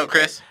 ready to go,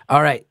 Chris.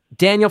 All right.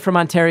 Daniel from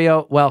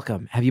Ontario,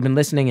 welcome. Have you been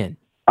listening in?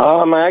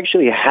 I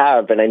actually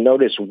have, and I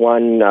noticed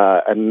one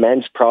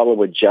immense problem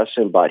with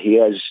Justin Bot. He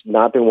has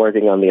not been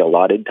working on the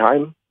allotted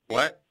time.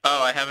 What?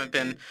 Oh, I haven't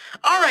been...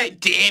 All right,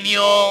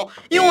 Daniel.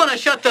 You want to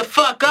shut the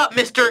fuck up,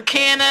 Mr.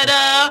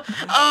 Canada?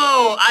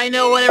 Oh, I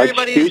know what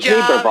everybody's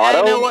job...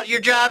 I know what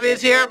your job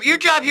is here. Your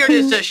job here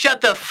is to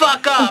shut the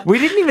fuck up. We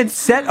didn't even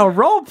set a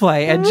role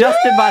play, and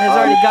Justin Bot has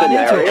already gotten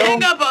into it.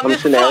 Hang up on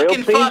this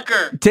fucking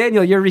fucker.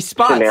 Daniel, your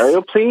response.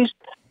 Scenario, please.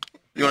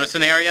 You want a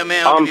scenario,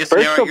 man? I'll give you a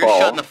scenario. First of You're all,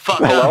 shutting the fuck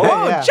hello?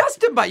 up. Oh,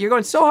 Justin Bot, you're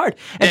going so hard.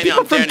 And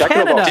Daniel, people from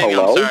Canada,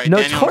 Daniel, I'm sorry.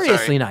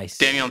 notoriously nice.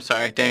 Daniel, I'm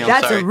sorry. Daniel, I'm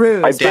That's sorry. a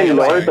rude. I've been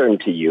northern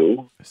to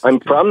you. I'm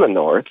from the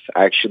north,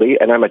 actually,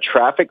 and I'm a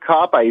traffic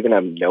cop. I even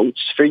have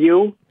notes for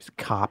you.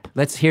 Cop.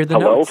 Let's hear the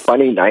Hello, notes.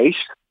 funny, nice.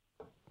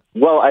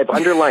 Well, I've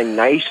underlined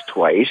nice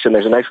twice, and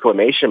there's an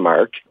exclamation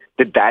mark.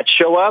 Did that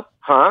show up?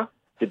 Huh?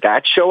 Did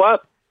that show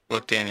up?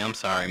 Look, Daniel, I'm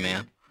sorry,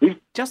 man.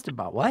 Justin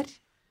Bot, what?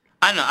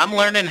 I don't know. I'm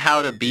learning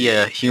how to be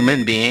a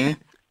human being.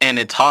 And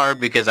it's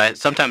hard because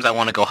sometimes I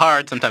want to go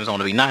hard, sometimes I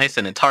want to be nice,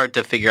 and it's hard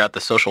to figure out the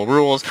social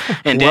rules.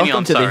 And Daniel, Welcome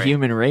I'm to sorry. the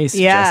human race,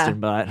 Justin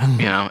Bot.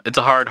 It's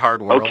a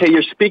hard world. Okay,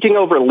 you're speaking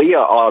over Leah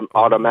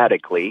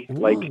automatically.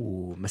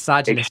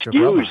 Misogynistic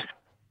excuse. robot.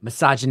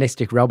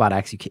 Misogynistic robot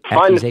accusation.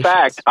 Fun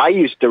fact, I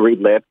used to read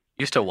lip.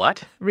 Used to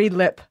what? Read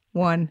lip.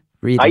 1.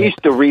 Read I lip.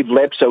 used to read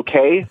lips,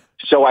 okay?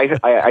 So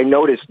I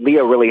noticed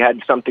Leah really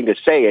had something to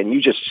say, and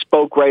you just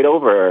spoke right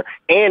over her.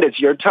 And it's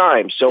your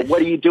time. So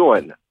what are you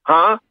doing?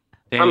 Huh?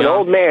 Daniel, I'm an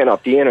old man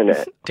off the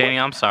internet.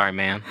 Daniel, I'm sorry,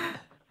 man.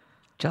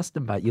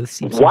 Justin, but you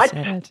seem so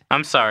sad.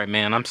 I'm sorry,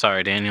 man. I'm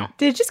sorry, Daniel.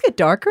 Did it just get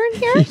darker in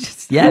here?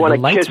 Yeah, you the want to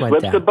lights kiss went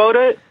lips down. about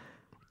it?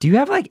 Do you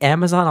have like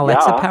Amazon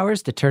Alexa Yeah.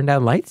 powers to turn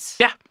down lights?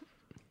 Yeah.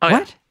 Oh,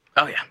 What?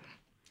 Yeah. Oh, yeah.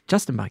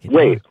 Justin Bot.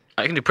 Wait.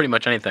 I can do pretty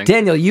much anything.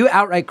 Daniel, you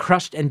outright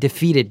crushed and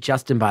defeated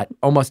Justin Bot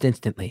almost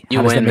instantly. You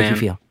How does win, that make man. you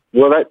feel?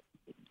 Well,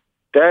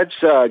 that's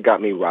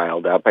got me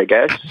riled up, I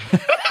guess.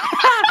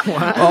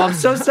 Oh, I'm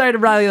so sorry to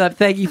rile you up.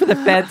 Thank you for the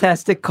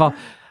fantastic call.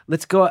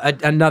 Let's go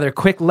another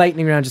quick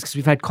lightning round just because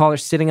we've had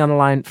callers sitting on the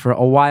line for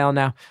a while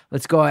now.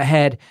 Let's go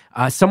ahead.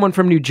 Someone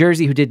from New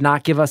Jersey who did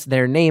not give us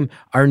their name.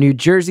 Our New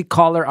Jersey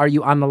caller, are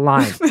you on the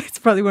line? It's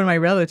probably one of my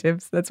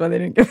relatives. That's why they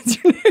didn't give us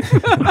your name.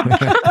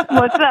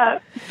 What's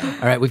up?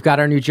 All right, we've got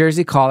our New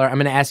Jersey caller. I'm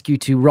going to ask you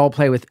to role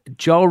play with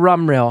Joe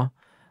Rumrill.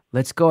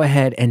 Let's go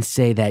ahead and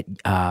say that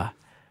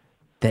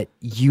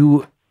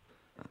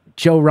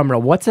Joe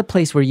Rumrill, what's a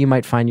place where you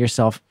might find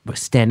yourself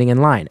standing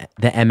in line?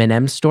 The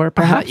M&M store,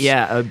 perhaps?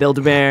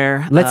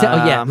 Build-A-Bear.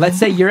 Let's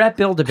say you're at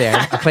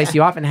Build-A-Bear, a place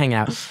you often hang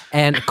out,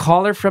 and a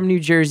caller from New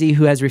Jersey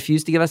who has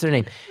refused to give us their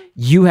name.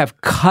 You have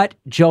cut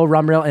Joe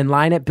Rumrill in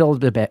line at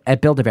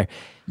Build-A-Bear.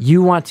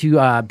 You want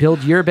to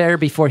build your bear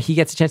before he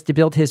gets a chance to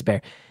build his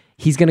bear.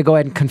 He's going to go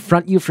ahead and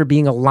confront you for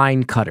being a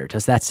line cutter.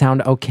 Does that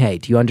sound okay?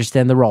 Do you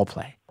understand the role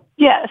play?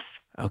 Yes.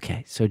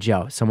 Okay, so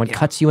Joe, someone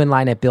cuts you in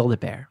line at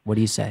Build-A-Bear. What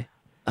do you say?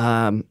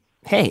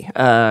 Hey,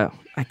 I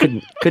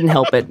couldn't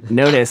help but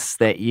notice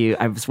that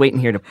I was waiting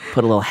here to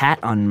put a little hat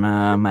on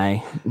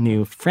my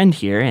new friend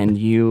here, and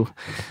you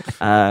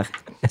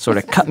sort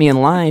of cut me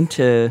in line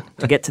to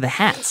get to the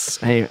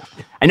hats. I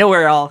know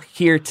we're all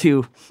here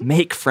to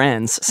make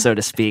friends, so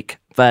to speak,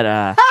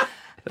 but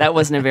that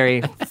wasn't a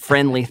very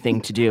friendly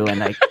thing to do,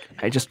 and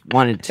I just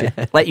wanted to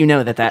let you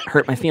know that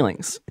hurt my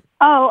feelings.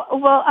 Oh,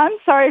 well, I'm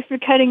sorry for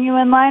cutting you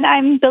in line.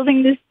 I'm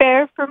building this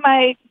bear for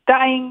my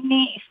dying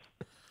niece.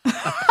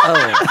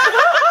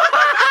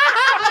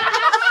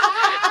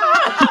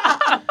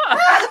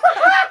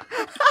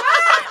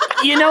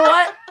 You know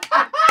what?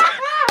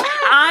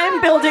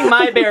 I'm building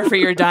my bear for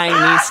your dying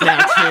niece now,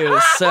 too.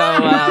 So,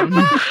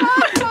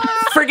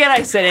 forget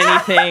I said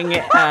anything.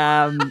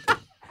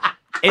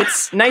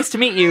 It's nice to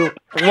meet you.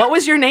 What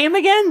was your name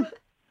again?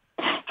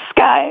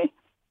 Sky.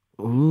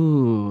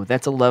 Ooh,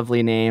 that's a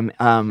lovely name.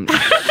 Here's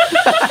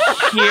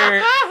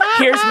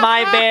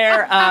my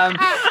bear.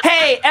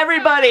 Hey,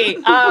 everybody.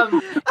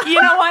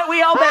 You know what?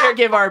 We all better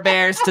give our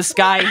bears to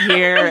Sky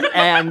here.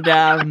 And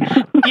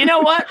you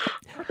know what?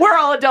 We're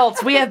all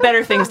adults. We have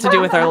better things to do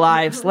with our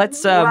lives.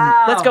 Let's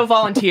go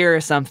volunteer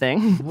or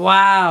something.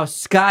 Wow,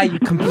 Sky, you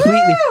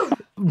completely...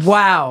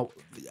 Wow.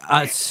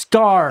 A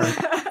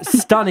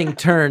stunning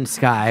turn,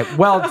 Sky.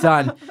 Well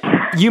done.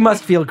 You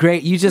must feel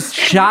great. You just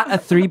shot a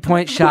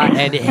 3-point shot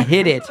and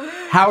hit it.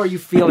 How are you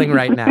feeling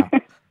right now?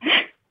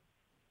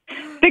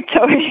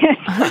 Victorious.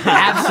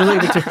 Absolutely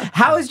victorious.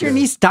 How is your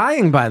niece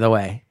dying, by the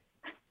way?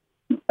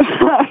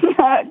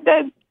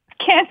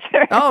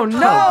 Cancer. Oh, no.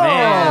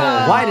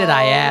 Man. Why did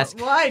I ask?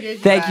 Why did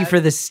you Thank you for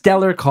the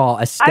stellar call.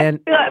 I'm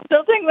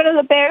building one of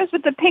the bears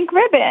with the pink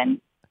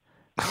ribbon.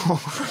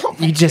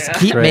 You just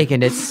keep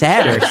making it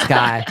sadder,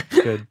 Sky.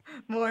 Good.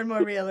 More and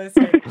more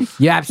realistic.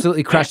 You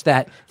absolutely crushed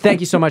that. Thank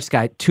you so much,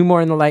 Sky. 2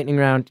 more in the lightning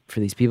round for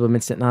these people who've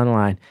been sitting on the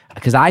line.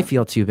 Because I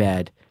feel too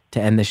bad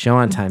to end the show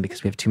on time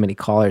because we have too many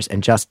callers.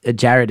 And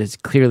Jared is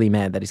clearly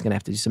mad that he's going to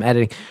have to do some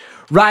editing.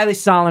 Riley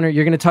Soliner,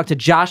 you're going to talk to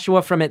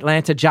Joshua from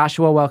Atlanta.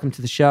 Joshua, welcome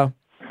to the show.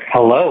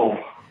 Hello.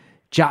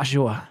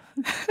 Joshua,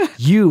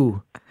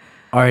 you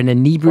are an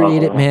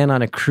inebriated man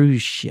on a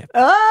cruise ship.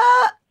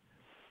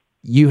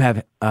 You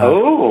have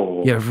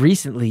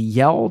recently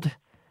yelled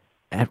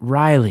at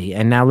Riley,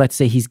 and now let's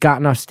say he's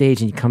gotten off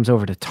stage and he comes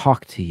over to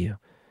talk to you.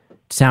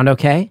 Sound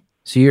okay?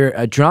 So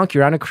you're drunk,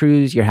 you're on a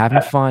cruise, you're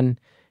having fun,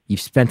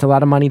 you've spent a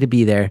lot of money to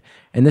be there,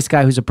 and this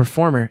guy who's a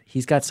performer,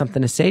 he's got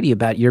something to say to you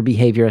about your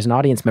behavior as an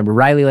audience member.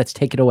 Riley, let's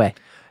take it away.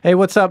 Hey,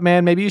 what's up,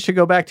 man? Maybe you should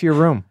go back to your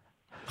room.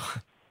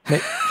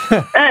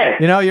 Hey,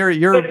 you know,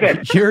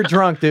 you're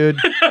drunk, dude.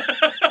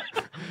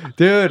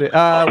 Dude, we're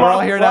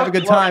all here to have a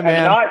good time,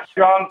 man. I'm not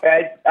drunk.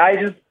 I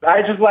just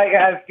like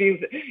have few.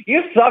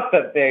 You sucked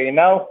up there, you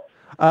know.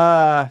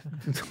 Oh,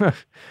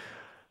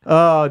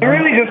 you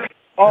really just.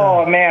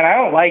 Oh man, I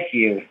don't like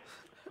you.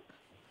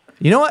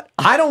 You know what?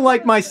 I don't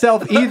like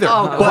myself either.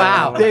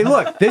 Wow. Hey,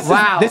 look, this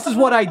is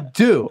what I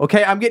do.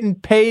 Okay, I'm getting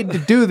paid to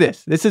do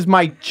this. This is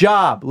my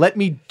job. Let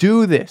me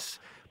do this.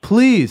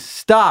 Please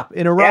stop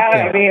interrupting.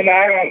 Yeah, I mean,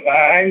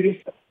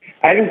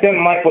 I just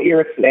didn't like what you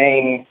were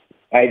saying.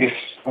 I just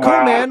cool,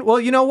 man. Well,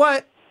 you know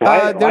what?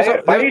 Why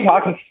are you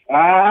talking?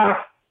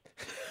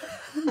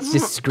 It's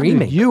just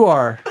screaming. You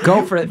are.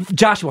 Go for it,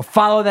 Joshua.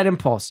 Follow that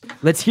impulse.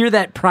 Let's hear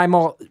that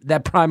primal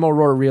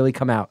roar really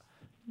come out.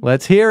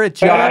 Let's hear it,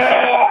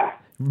 Josh.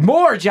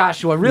 More,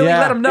 Joshua. Really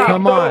let him know.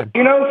 Come on.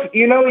 You know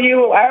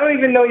you. I don't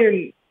even know your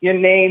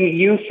name,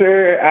 you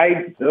sir.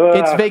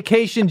 It's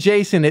Vacation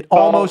Jason. It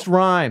almost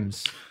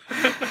rhymes.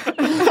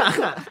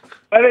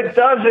 But it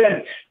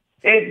doesn't.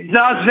 It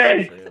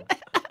doesn't.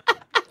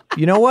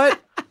 You know what?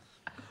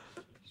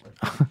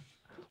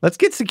 Let's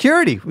get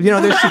security. You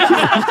know, there's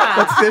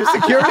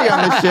security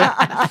on this shit.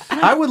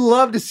 I would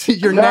love to see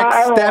your neck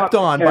stepped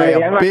on by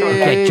a big...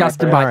 Okay,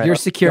 Justin Bot, right, your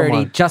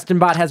security. Justin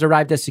Bot has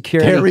arrived as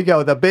security. There we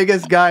go. The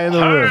biggest guy in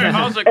the room. Hey,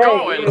 how's it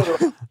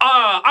going?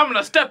 I'm going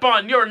to step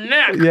on your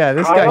neck. Yeah,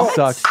 this guy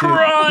sucks, dude.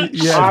 Crunch.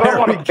 Yeah, there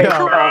we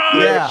go.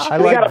 Yeah, I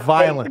like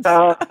violence.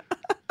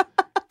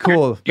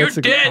 Cool. You're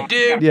dead,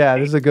 dude. Yeah,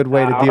 this is a good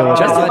way to deal with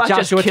it. Let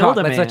Joshua talk.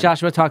 Let's let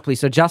Joshua talk, please.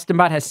 So Justin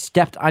Bot has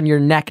stepped on your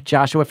neck.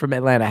 Joshua from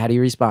Atlanta. How do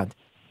you respond?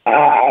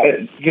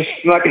 Just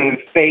fucking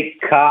fake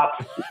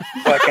cops,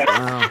 fucking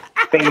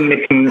thing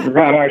that can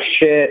run our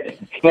shit.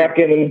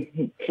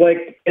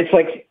 It's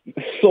like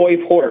soy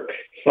pork.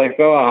 It's like,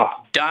 oh.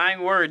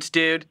 Dying words,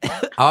 dude.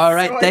 All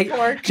right,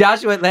 thank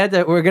Joshua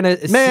Atlanta. We're gonna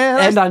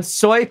end on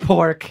soy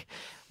pork.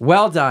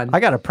 Well done. I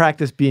got to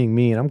practice being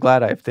mean. I'm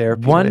glad I have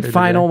therapy. One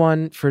final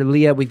one for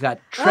Leah. We've got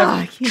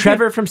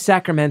Trevor from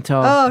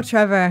Sacramento. Oh,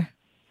 Trevor.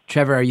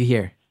 Trevor, are you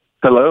here?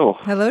 Hello.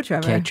 Hello,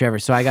 Trevor. Okay, Trevor.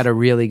 So I got a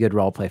really good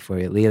role play for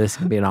you. Leah, this is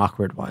going to be an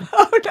awkward one.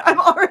 Oh, I'm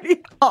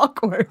already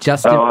awkward.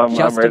 Justin,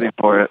 I'm ready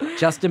for it.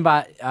 Justin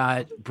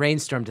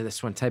brainstormed to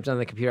this one, typed on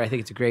the computer. I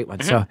think it's a great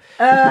one. So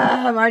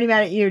I'm already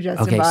mad at you,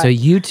 Justin. Okay, so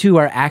you two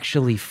are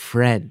actually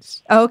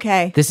friends.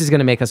 Okay. This is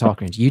going to make us all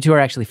cringe. You two are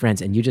actually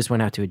friends, and you just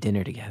went out to a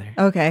dinner together.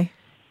 Okay.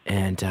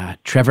 And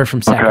Trevor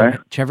from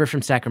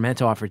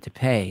Sacramento offered to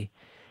pay,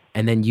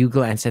 and then you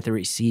glanced at the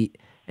receipt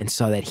and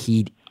saw that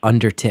he'd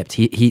undertipped.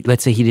 He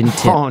let's say he didn't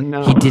tip. Oh,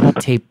 no. He didn't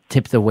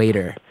tip the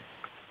waiter,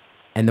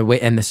 and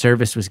the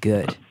service was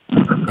good.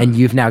 And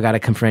you've now got to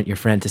confront your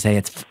friend to say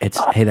it's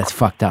hey, that's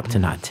fucked up to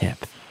not tip.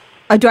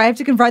 Do I have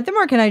to confront them,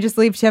 or can I just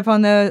leave tip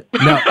on the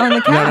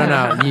counter?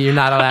 No. You're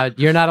not allowed.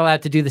 You're not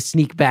allowed to do the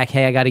sneak back.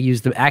 Hey, I got to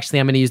use the. Actually,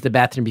 I'm going to use the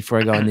bathroom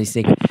before I go in these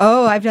things.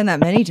 Oh, I've done that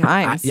many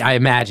times. I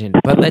imagine.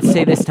 But let's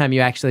say this time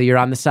you're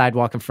on the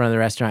sidewalk in front of the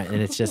restaurant,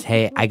 and it's just,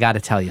 hey, I got to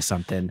tell you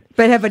something.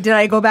 But did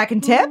I go back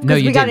and tip? No,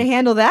 you we got to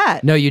handle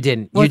that. No, you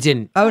didn't. You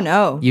didn't. Oh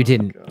no, you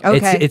didn't.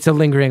 Okay. It's a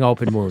lingering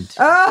open wound.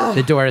 Oh.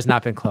 The door has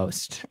not been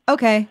closed.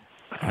 Okay.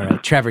 All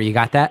right, Trevor, you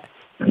got that?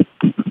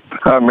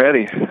 I'm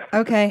ready.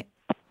 Okay.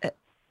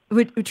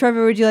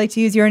 Trevor, would you like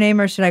to use your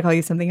name, or should I call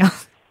you something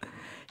else?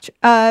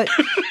 Hey,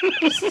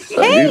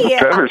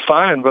 Trevor's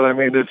fine, but I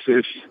mean, if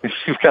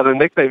you've got a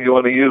nickname you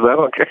want to use, I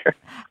don't care.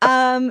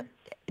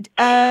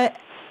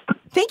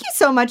 Thank you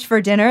so much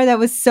for dinner. That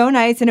was so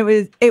nice, and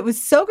it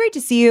was so great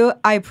to see you.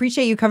 I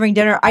appreciate you covering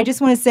dinner. I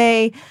just want to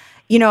say,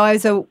 I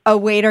was a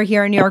waiter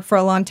here in New York for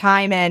a long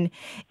time, and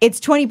it's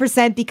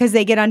 20% because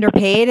they get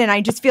underpaid, and I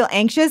just feel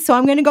anxious. So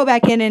I'm going to go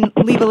back in and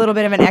leave a little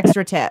bit of an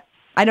extra tip.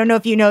 I don't know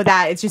if you know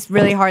that. It's just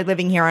really hard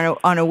living here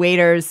on a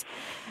waiter's,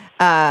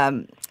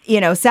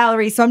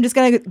 salary. So I'm just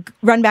going to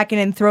run back in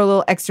and throw a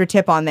little extra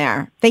tip on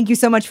there. Thank you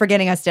so much for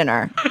getting us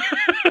dinner.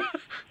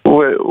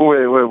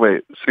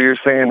 Wait. So you're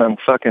saying I'm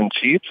fucking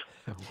cheap?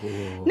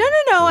 No.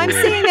 I'm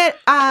saying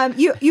that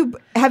you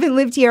haven't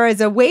lived here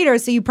as a waiter,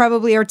 so you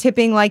probably are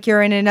tipping like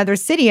you're in another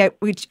city,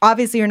 which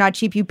obviously you're not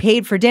cheap. You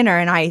paid for dinner,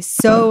 and I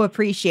so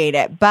appreciate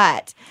it.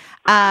 But,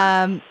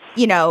 I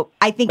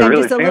think I'm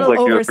just a little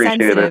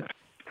oversensitive.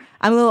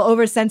 I'm a little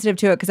oversensitive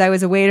to it because I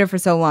was a waiter for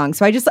so long.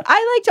 So I like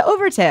to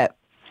overtip,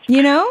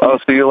 Oh,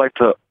 so you like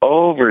to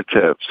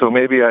overtip. So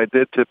maybe I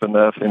did tip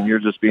enough and you're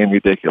just being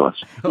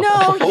ridiculous.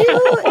 No,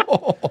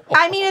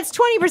 it's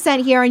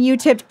 20% here and you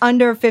tipped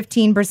under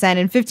 15%.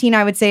 And 15,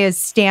 I would say, is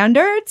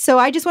standard. So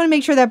I just want to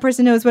make sure that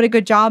person knows what a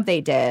good job they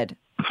did.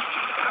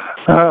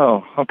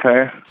 Oh,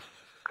 okay.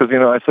 Because,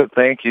 I said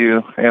thank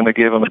you and I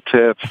gave him a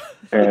tip.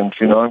 And,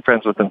 I'm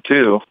friends with him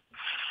too.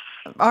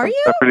 Are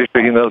you? I'm pretty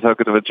sure he knows how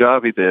good of a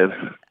job he did.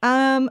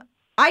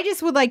 I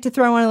just would like to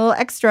throw in a little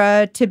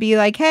extra to be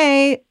like,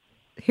 hey,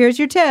 here's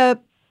your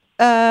tip.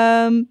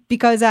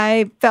 Because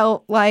I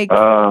felt like...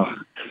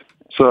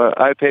 So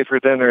I pay for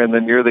dinner and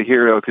then you're the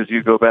hero because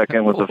you go back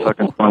in with the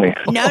fucking 20.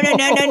 No.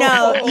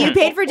 You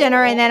paid for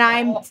dinner and then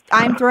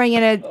I'm throwing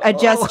in a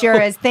gesture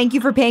as thank you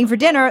for paying for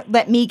dinner.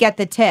 Let me get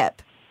the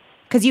tip.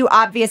 Because you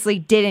obviously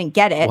didn't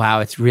get it.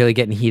 Wow, it's really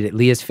getting heated.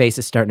 Leah's face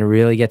is starting to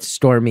really get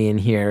stormy in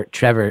here.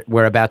 Trevor,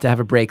 we're about to have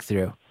a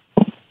breakthrough.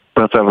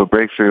 About to have a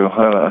breakthrough.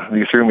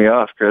 You threw me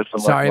off, Chris.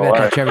 Sorry about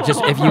that, Trevor.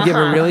 Just if you give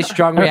a really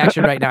strong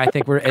reaction right now, I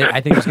think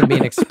there's going to be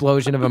an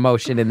explosion of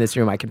emotion in this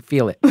room. I can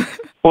feel it.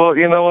 Well,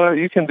 you know what?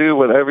 You can do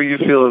whatever you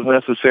feel is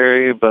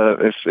necessary, but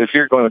if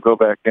you're going to go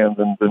back in,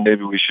 then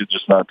maybe we should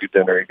just not do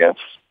dinner again.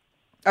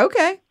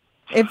 Okay.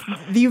 If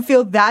you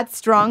feel that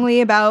strongly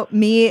about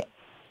me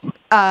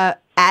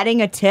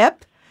adding a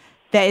tip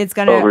that it's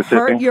going to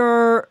hurt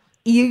your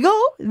ego,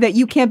 that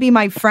you can't be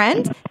my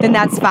friend, then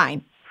that's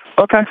fine.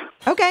 Okay.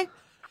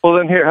 Well,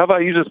 then here, how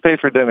about you just pay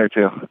for dinner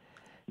too?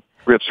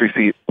 Rip's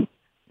receipt.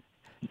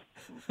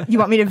 You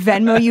want me to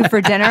Venmo you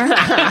for dinner?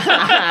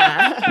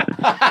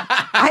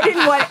 I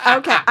didn't want...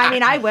 Okay,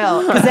 I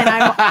will, because then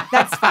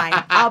that's fine.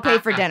 I'll pay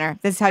for dinner.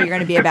 This is how you're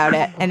going to be about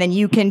it. And then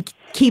you can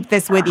keep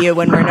this with you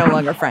when we're no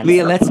longer friends.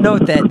 Leah, let's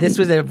note that this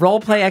was a role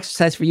play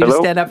exercise for you to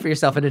stand up for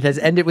yourself, and it has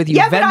ended with you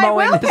Yeah, but I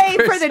Venmoing will this pay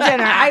for person. the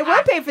dinner. I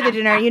will pay for the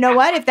dinner. You know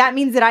what? If that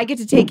means that I get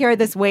to take care of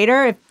this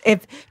waiter,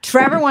 if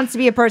Trevor wants to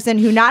be a person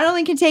who not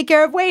only can take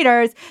care of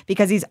waiters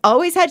because he's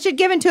always had shit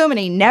given to him and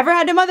he never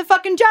had a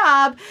motherfucking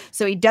job,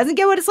 so he doesn't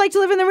get what it's like to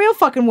live in the real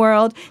fucking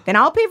world, then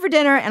I'll pay for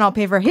dinner and I'll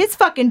pay for his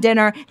fucking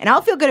dinner and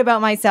I'll feel good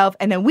about myself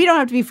and then we don't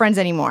have to be friends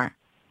anymore.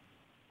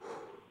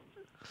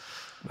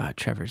 Wow,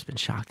 Trevor's been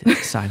shocked at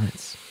the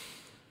silence.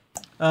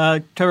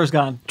 Trevor's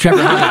gone.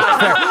 Trevor hung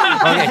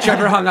up. Okay,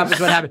 Trevor hung up is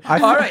what happened.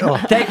 All right.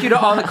 Thank you to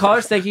all the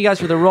callers. Thank you guys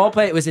for the role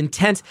play. It was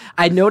intense.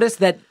 I noticed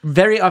that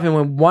very often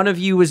when one of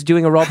you was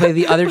doing a role play,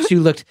 the other two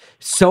looked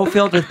so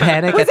filled with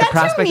panic at the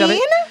prospect of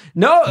it.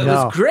 No, it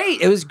was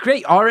great. It was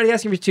great. Already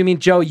asking for too mean.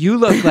 Joe, you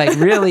look like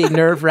really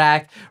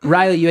nerve-wracked.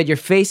 Riley, you had your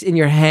face in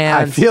your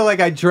hands. I feel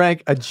like I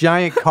drank a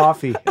giant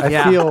coffee.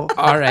 I feel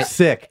all right.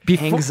 sick.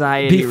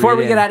 Anxiety. Before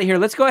we get out of here,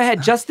 let's go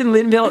ahead. Justin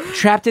Linville,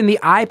 trapped in the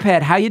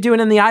iPad. How you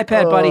doing in the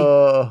iPad, buddy?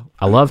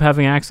 I love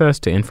having access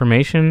to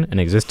information and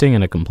existing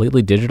in a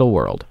completely digital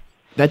world.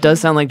 That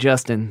does sound like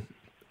Justin.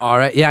 All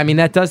right. Yeah, I mean,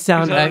 that does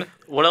sound...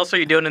 What else are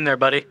you doing in there,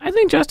 buddy? I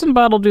think Justin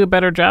Bot will do a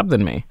better job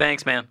than me.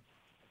 Thanks, man.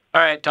 All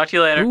right, talk to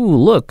you later. Ooh,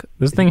 look,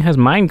 this thing has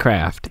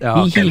Minecraft.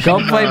 Oh, okay. Go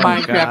play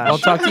Minecraft. I'll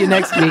talk to you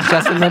next week.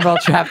 Justin Linville,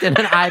 trapped in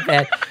an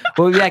iPad.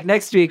 We'll be back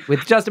next week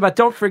with Justin Bot.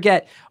 Don't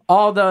forget,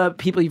 all the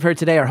people you've heard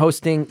today are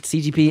hosting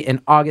CGP in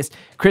August.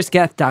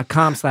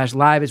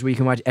 ChrisGeth.com/live is where you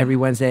can watch every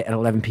Wednesday at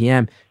 11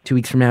 p.m. 2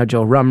 weeks from now,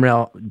 Joel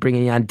Rumrell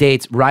bringing you on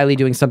dates. Riley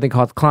doing something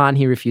called Klon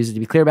he refuses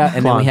to be clear about.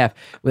 And then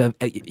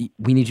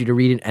we need you to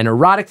read an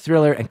erotic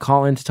thriller and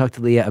call in to talk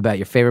to Leah about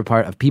your favorite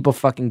part of People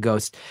Fucking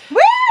Ghosts. Woo!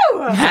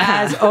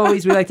 As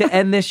always, we like to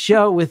end this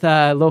show with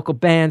local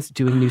bands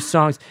doing new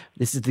songs.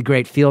 This is the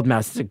great Field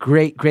Mouse. It's a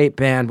great, great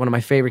band. One of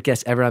my favorite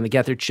guests ever on the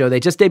Gethard Show. They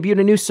just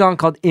debuted a new song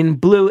called In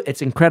Blue.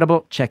 It's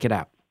incredible. Check it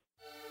out.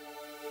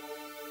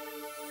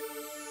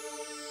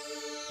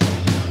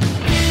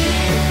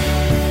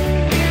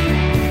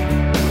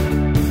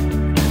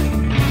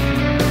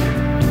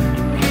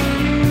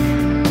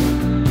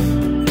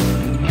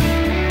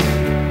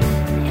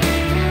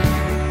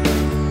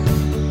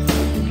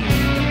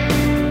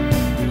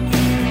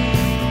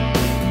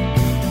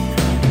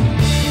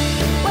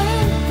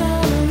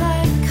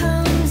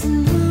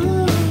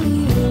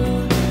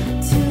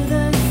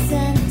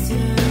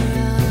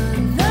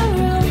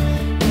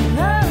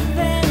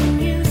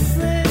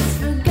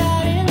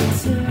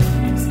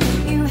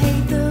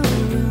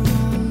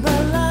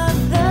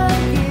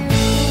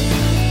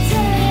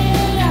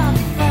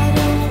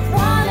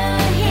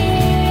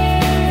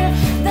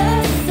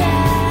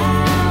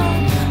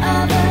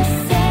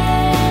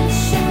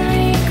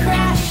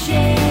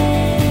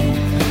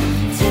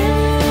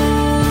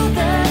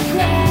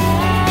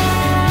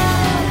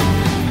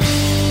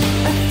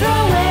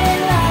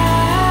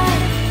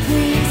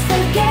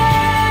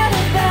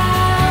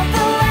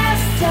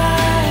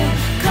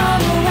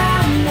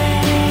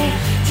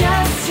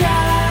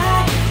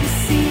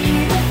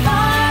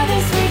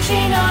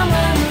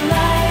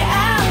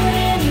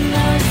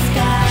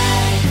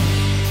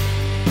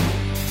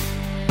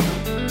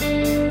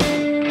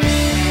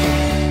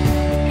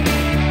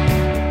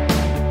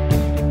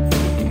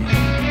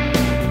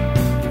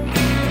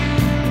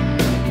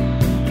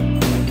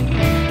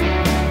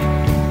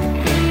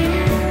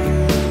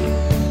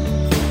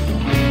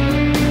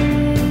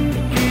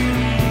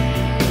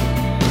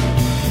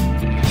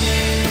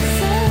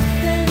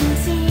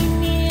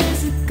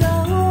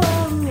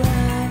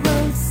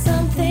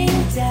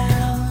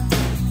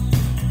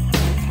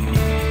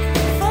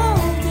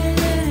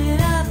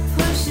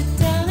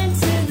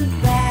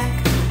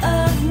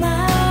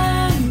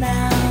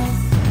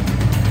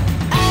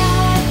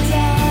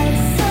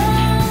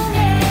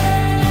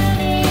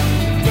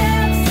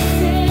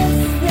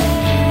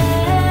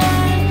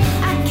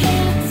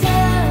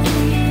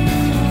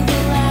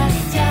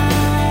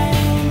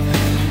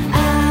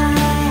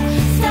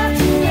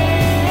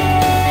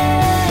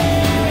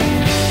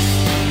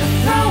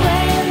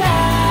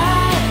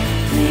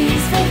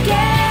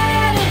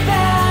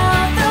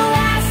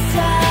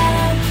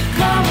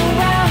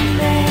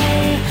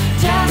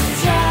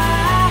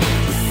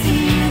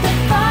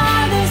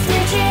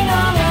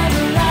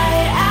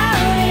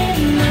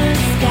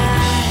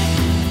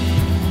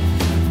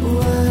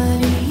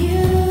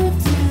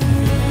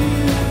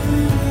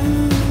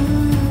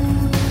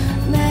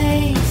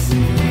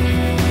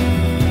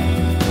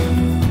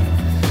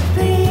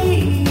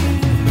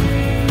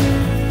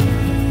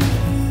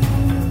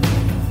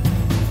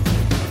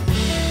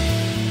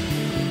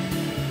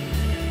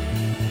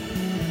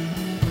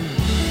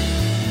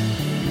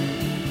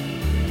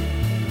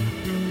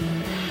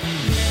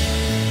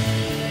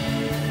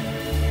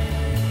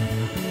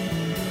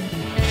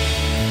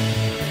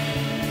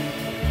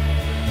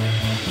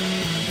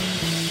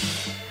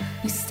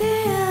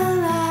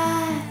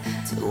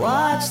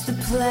 watch the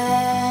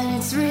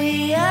planets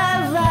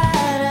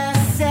realize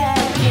a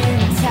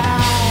second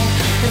time.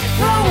 The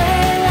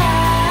throwaway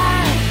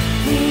line,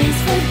 please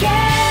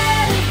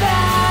forget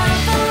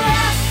about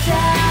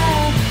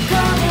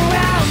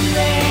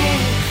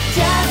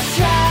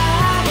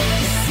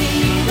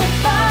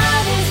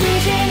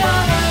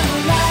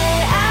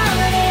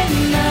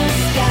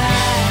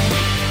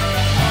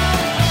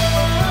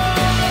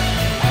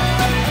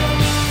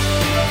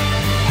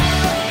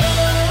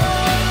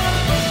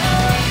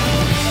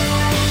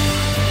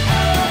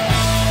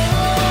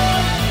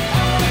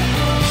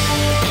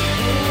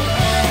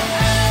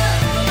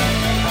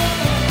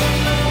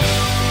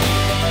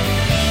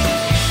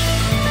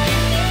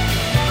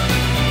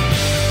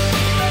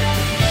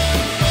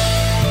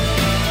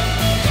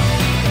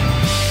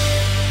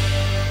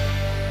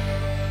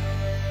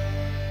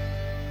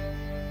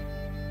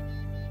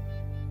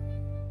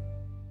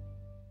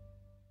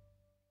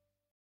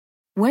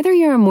Whether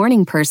you're a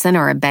morning person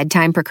or a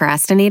bedtime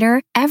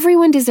procrastinator,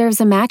 everyone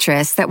deserves a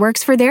mattress that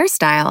works for their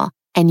style.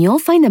 And you'll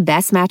find the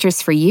best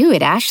mattress for you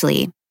at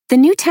Ashley. The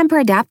new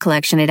Tempur-Adapt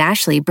collection at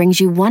Ashley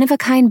brings you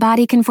one-of-a-kind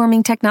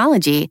body-conforming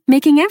technology,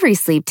 making every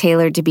sleep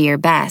tailored to be your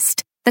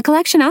best. The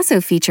collection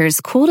also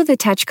features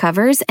cool-to-the-touch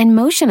covers and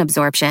motion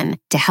absorption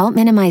to help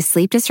minimize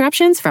sleep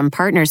disruptions from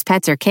partners,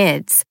 pets, or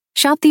kids.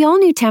 Shop the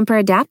all-new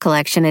Tempur-Adapt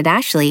collection at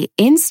Ashley,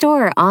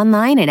 in-store or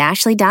online at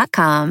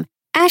ashley.com.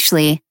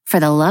 Ashley, for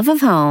the love of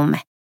home.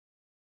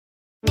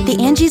 The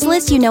Angie's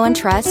List you know and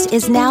trust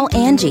is now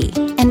Angie,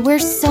 and we're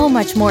so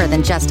much more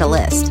than just a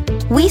list.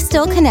 We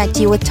still connect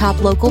you with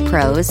top local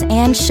pros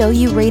and show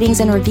you ratings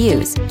and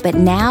reviews, but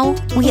now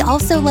we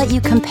also let you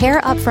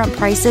compare upfront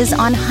prices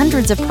on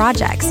hundreds of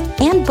projects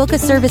and book a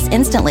service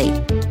instantly.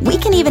 We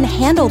can even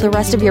handle the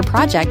rest of your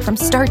project from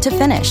start to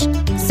finish.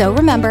 So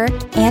remember,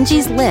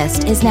 Angie's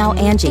List is now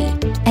Angie,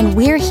 and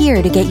we're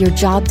here to get your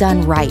job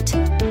done right.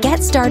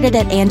 Get started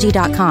at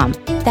Angie.com.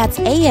 That's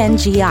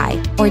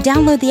ANGI, or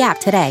download the app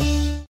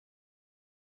today.